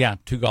 Yeah,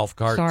 2 golf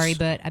carts. Sorry,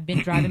 but I've been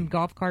driving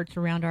golf carts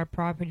around our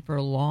property for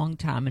a long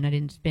time, and I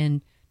didn't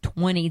spend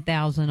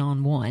 $20,000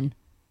 on one.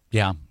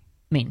 Yeah. I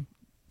mean,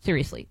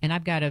 seriously. And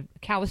I've got a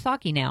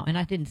Kawasaki now, and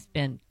I didn't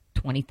spend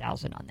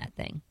 $20,000 on that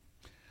thing.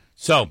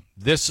 So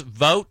this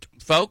vote,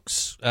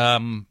 folks,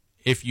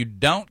 if you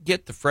don't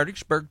get the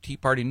Fredericksburg Tea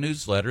Party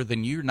newsletter,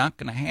 then you're not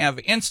going to have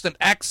instant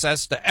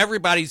access to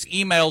everybody's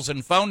emails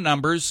and phone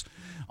numbers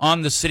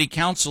on the city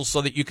council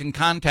so that you can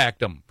contact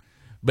them.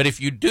 But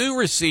if you do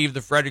receive the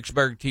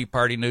Fredericksburg Tea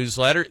Party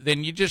newsletter,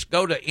 then you just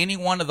go to any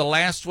one of the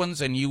last ones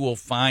and you will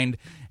find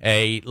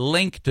a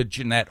link to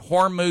Jeanette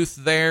Hormuth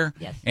there.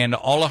 Yes. And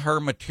all of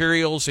her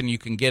materials, and you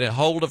can get a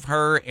hold of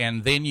her,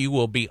 and then you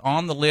will be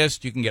on the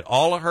list. You can get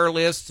all of her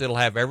lists. It'll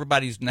have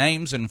everybody's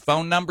names and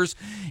phone numbers.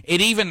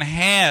 It even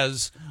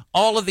has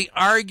all of the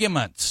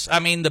arguments. I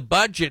mean, the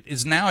budget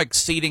is now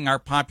exceeding our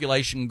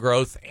population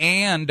growth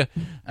and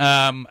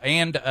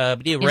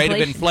the rate of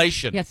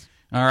inflation. Yes.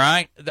 All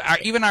right.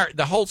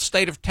 The whole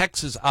state of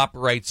Texas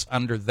operates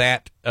under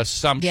that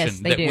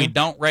assumption that we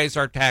don't raise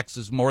our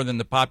taxes more than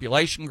the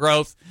population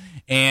growth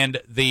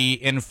and the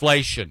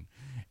inflation.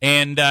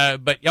 And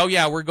but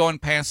we're going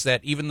past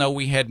that, even though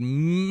we had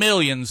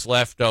millions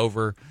left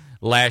over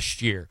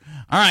last year.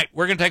 All right,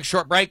 we're going to take a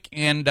short break,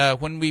 and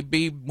when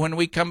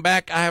we come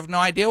back, I have no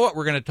idea what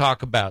we're going to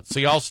talk about. So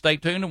y'all stay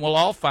tuned, and we'll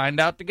all find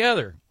out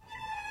together.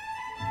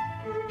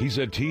 He's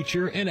a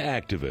teacher and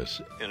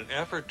activist. In an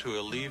effort to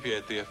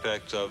alleviate the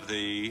effects of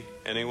the...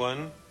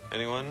 Anyone?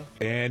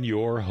 And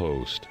your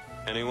host.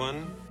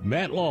 Anyone?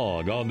 Matt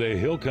Long on the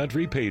Hill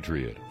Country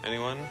Patriot.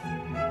 Anyone?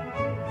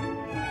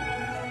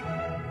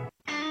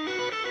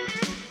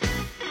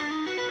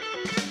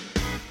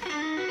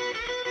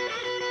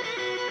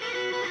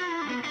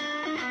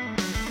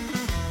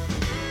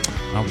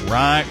 All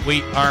right,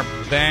 we are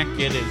back.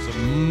 It is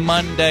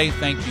Monday.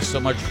 Thank you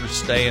so much for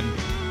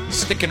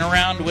sticking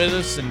around with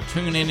us and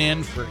tuning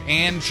in for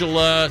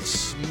Angela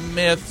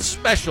Smith,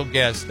 special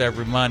guest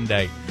every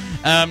Monday.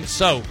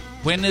 So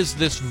when is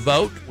this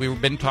vote?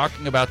 We've been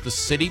talking about the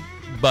city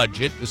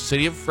budget, the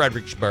city of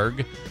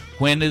Fredericksburg.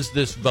 When is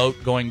this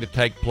vote going to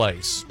take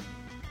place?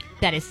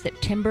 That is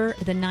September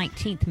the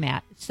 19th,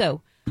 Matt.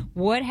 So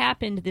what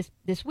happened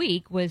this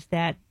week was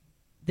that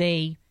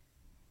they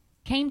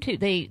came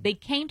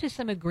to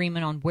some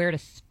agreement on where to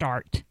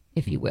start,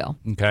 if you will.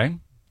 Okay.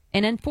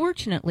 And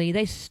unfortunately,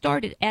 they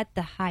started at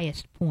the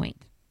highest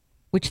point,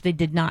 which they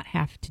did not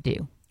have to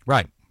do.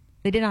 Right.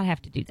 They did not have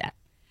to do that.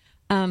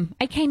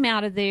 I came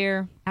out of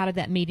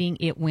that meeting.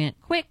 It went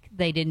quick.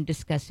 They didn't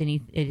discuss any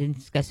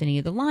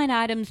of the line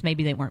items.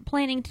 Maybe they weren't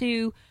planning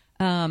to.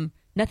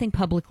 Nothing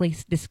publicly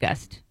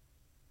discussed.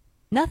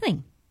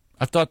 Nothing.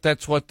 I thought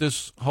that's what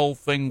this whole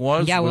thing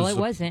was. Yeah, well, it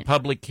wasn't.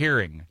 Public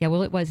hearing. Yeah,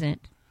 well, it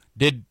wasn't.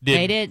 They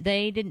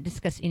didn't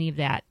discuss any of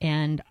that,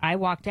 and I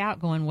walked out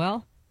going,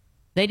 well,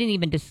 they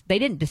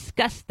didn't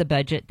discuss the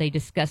budget. They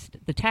discussed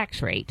the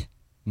tax rate,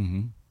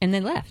 and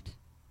then left.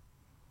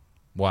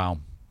 Wow.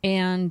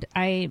 And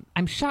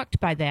I'm shocked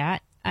by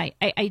that.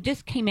 I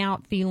just came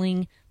out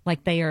feeling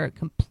like they are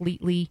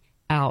completely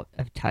out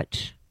of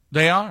touch.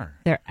 They are.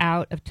 They're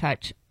out of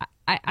touch.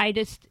 I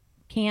just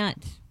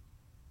can't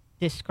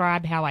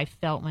describe how I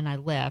felt when I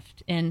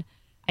left. And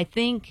I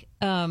think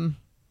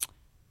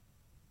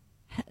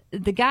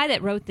the guy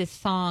that wrote this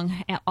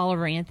song,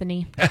 Oliver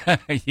Anthony.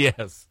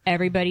 Yes.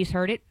 Everybody's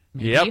heard it.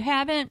 Maybe you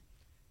haven't.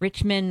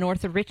 Richmond,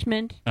 north of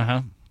Richmond.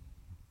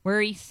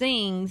 Where he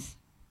sings.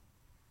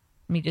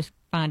 Let me just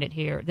find it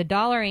here. The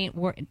dollar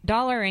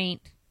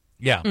ain't.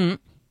 Yeah.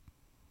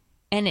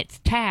 And it's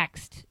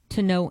taxed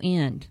to no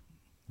end.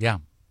 Yeah.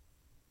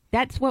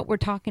 That's what we're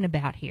talking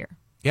about here.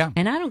 Yeah.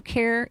 And I don't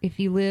care if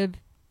you live.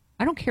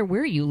 I don't care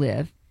where you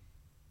live.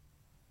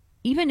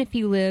 Even if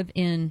you live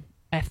in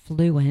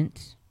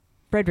affluent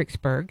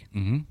Fredericksburg,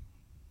 a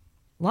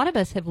lot of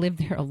us have lived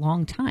there a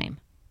long time.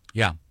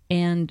 Yeah.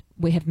 And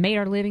we have made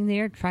our living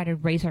there, try to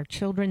raise our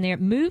children there,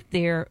 moved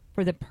there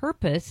for the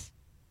purpose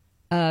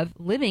of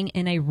living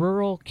in a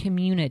rural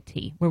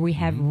community where we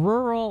have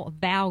rural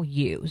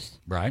values.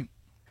 Right.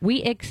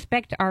 We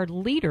expect our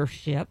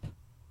leadership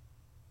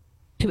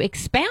to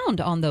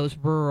expound on those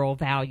rural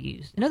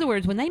values. In other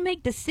words, when they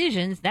make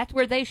decisions, that's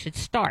where they should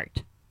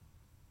start.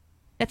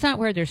 That's not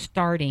where they're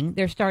starting.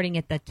 They're starting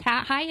at the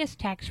highest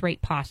tax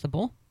rate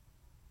possible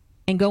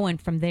and going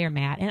from there,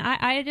 Matt. And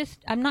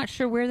I'm not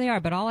sure where they are,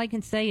 but all I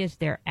can say is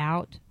they're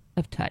out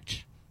of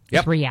touch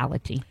with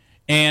reality.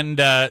 And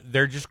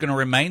they're just going to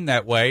remain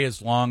that way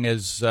as long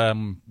as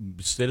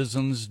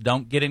citizens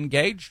don't get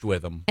engaged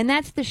with them. And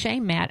that's the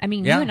shame, Matt. I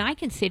mean, you and I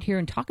can sit here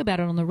and talk about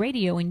it on the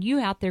radio, and you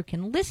out there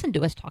can listen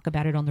to us talk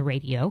about it on the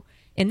radio.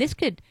 And this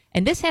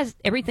has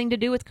everything to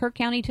do with Kirk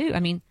County, too. I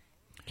mean,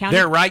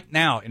 they're right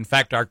now. In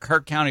fact, our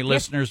Kirk County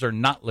listeners are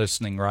not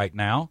listening right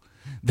now.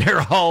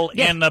 They're all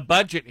in a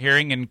budget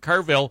hearing in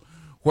Kerrville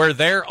where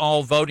they're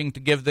all voting to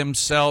give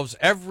themselves,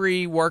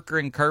 every worker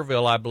in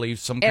Kerrville, I believe,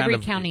 every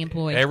county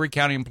employee,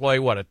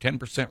 what, a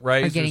 10%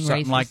 raise or something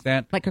raises, like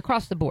that? Like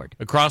across the board.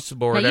 Across the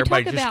board.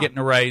 Everybody's just getting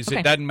a raise. Okay.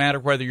 It doesn't matter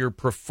whether you're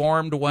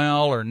performed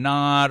well or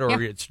not,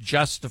 or it's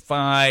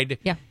justified.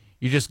 Yeah.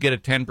 You just get a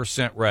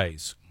 10%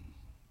 raise.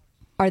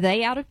 Are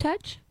they out of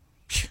touch?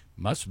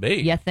 Must be.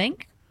 You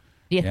think?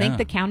 Do you think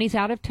the county's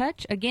out of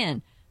touch?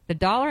 Again, the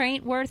dollar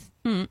ain't worth,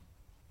 and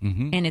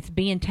it's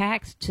being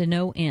taxed to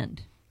no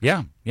end.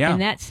 Yeah, yeah.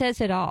 And that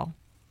says it all.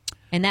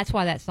 And that's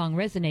why that song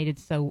resonated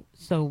so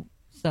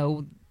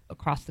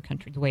across the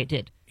country the way it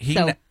did. I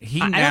don't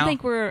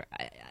think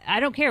I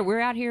don't care. We're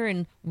out here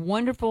in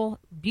wonderful,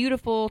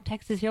 beautiful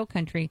Texas Hill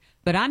Country,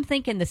 but I'm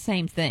thinking the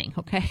same thing,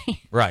 okay?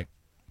 Right.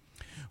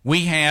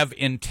 We have,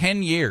 in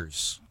 10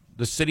 years,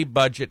 the city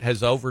budget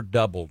has over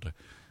doubled.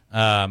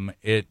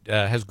 It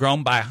has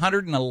grown by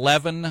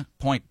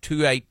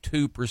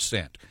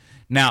 111.282%.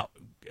 Now,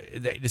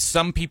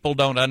 some people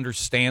don't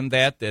understand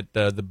that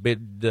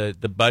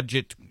the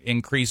budget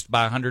increased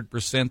by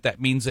 100%. That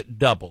means it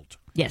doubled.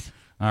 Yes.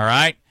 All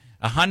right.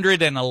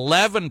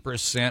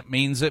 111%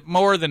 means it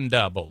more than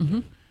doubled.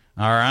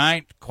 All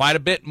right. Quite a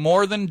bit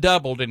more than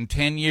doubled in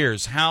 10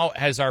 years. How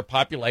has our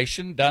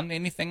population done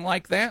anything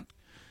like that?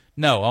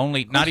 No,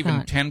 not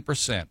even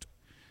 10%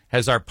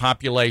 has our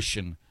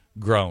population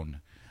grown.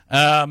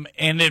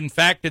 And in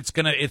fact, it's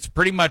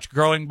pretty much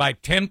growing by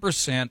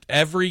 10%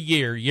 every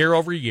year, year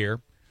over year.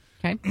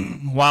 Okay.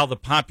 While the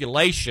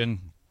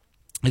population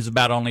is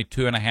about only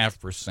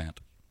 2.5%.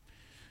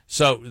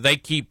 So they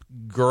keep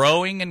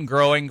growing and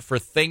growing for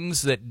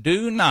things that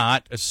do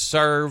not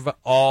serve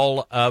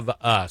all of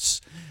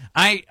us.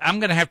 I'm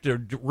going to have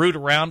to root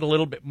around a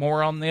little bit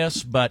more on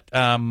this, but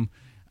I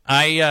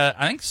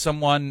think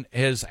someone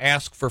has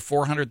asked for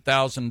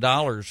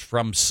 $400,000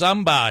 from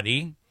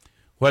somebody,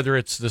 whether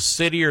it's the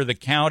city or the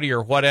county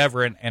or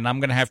whatever, and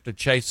I'm going to have to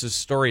chase this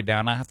story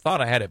down. I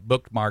thought I had it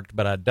bookmarked,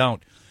 but I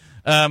don't.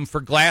 For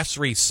glass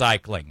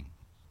recycling,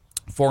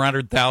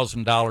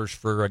 $400,000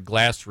 for a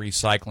glass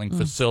recycling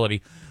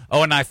facility.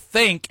 Oh, and I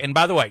think, and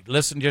by the way,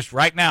 listen, just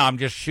right now, I'm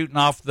just shooting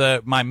off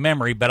my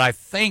memory, but I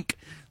think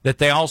that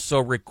they also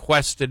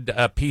requested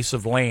a piece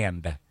of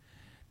land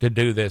to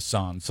do this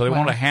on. So they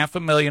want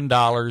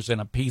 $500,000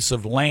 and a piece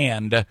of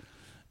land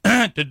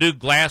to do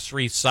glass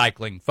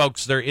recycling.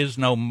 Folks, there is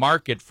no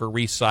market for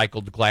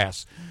recycled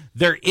glass.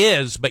 There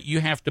is, but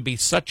you have to be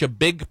such a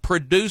big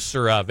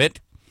producer of it.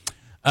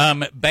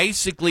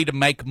 Basically, to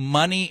make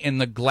money in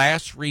the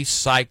glass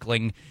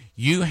recycling,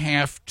 you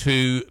have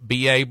to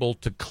be able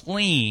to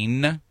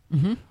clean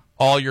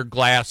all your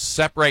glass,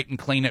 separate and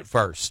clean it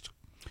first.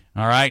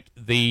 All right?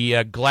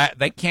 They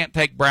can't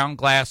take brown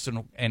glass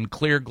and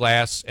clear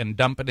glass and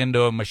dump it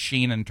into a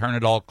machine and turn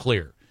it all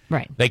clear.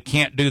 Right. They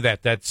can't do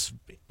that. That's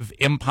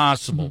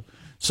impossible.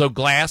 So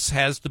glass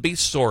has to be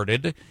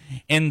sorted.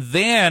 And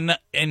then,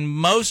 in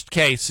most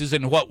cases,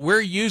 and what we're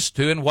used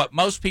to and what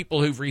most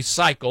people who've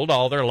recycled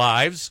all their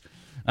lives,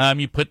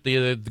 you put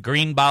the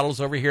green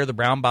bottles over here, the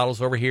brown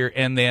bottles over here,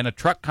 and then a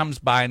truck comes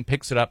by and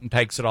picks it up and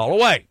takes it all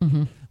away.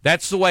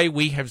 That's the way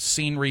we have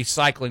seen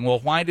recycling. Well,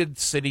 why did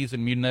cities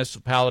and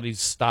municipalities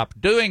stop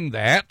doing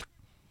that?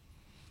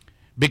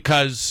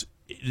 Because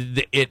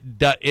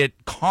it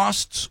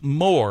costs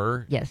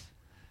more. Yes.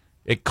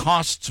 It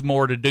costs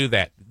more to do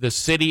that. The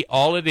city,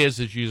 all it is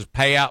you just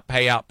pay out,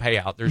 pay out, pay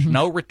out. There's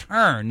no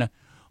return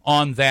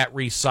on that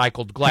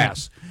recycled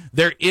glass.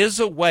 There is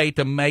a way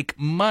to make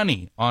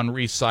money on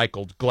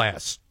recycled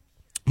glass,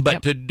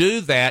 But to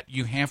do that,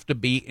 you have to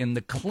be in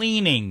the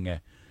cleaning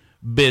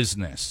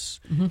business.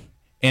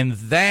 And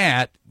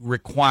that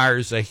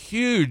requires a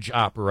huge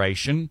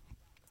operation.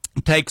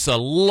 It takes a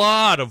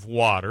lot of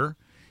water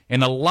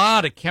and a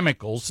lot of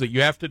chemicals that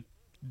you have to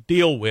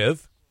deal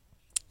with.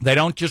 They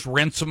don't just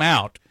rinse them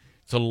out.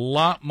 It's a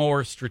lot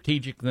more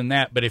strategic than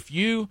that. But if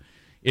you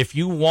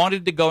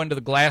wanted to go into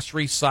the glass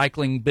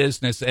recycling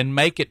business and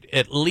make it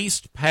at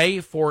least pay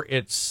for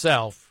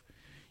itself,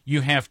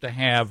 you have to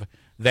have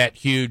that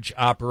huge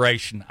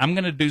operation. I'm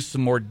going to do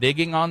some more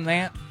digging on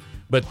that,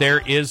 but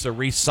there is a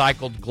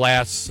recycled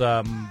glass,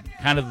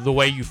 kind of the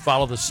way you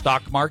follow the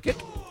stock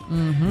market.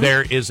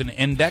 There is an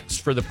index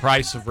for the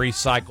price of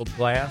recycled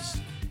glass,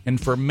 and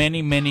for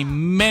many, many,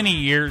 many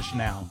years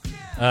now,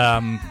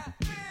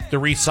 the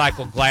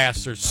recycled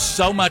glass, there's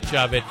so much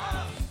of it,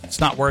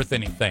 it's not worth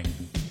anything.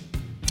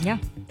 Yeah.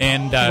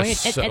 And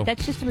that's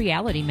just the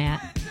reality,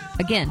 Matt.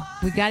 Again,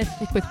 we've got to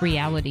stick with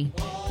reality.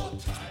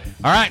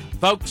 All right,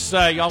 folks,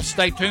 y'all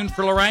stay tuned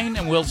for Lorraine,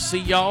 and we'll see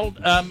y'all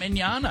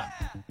manana.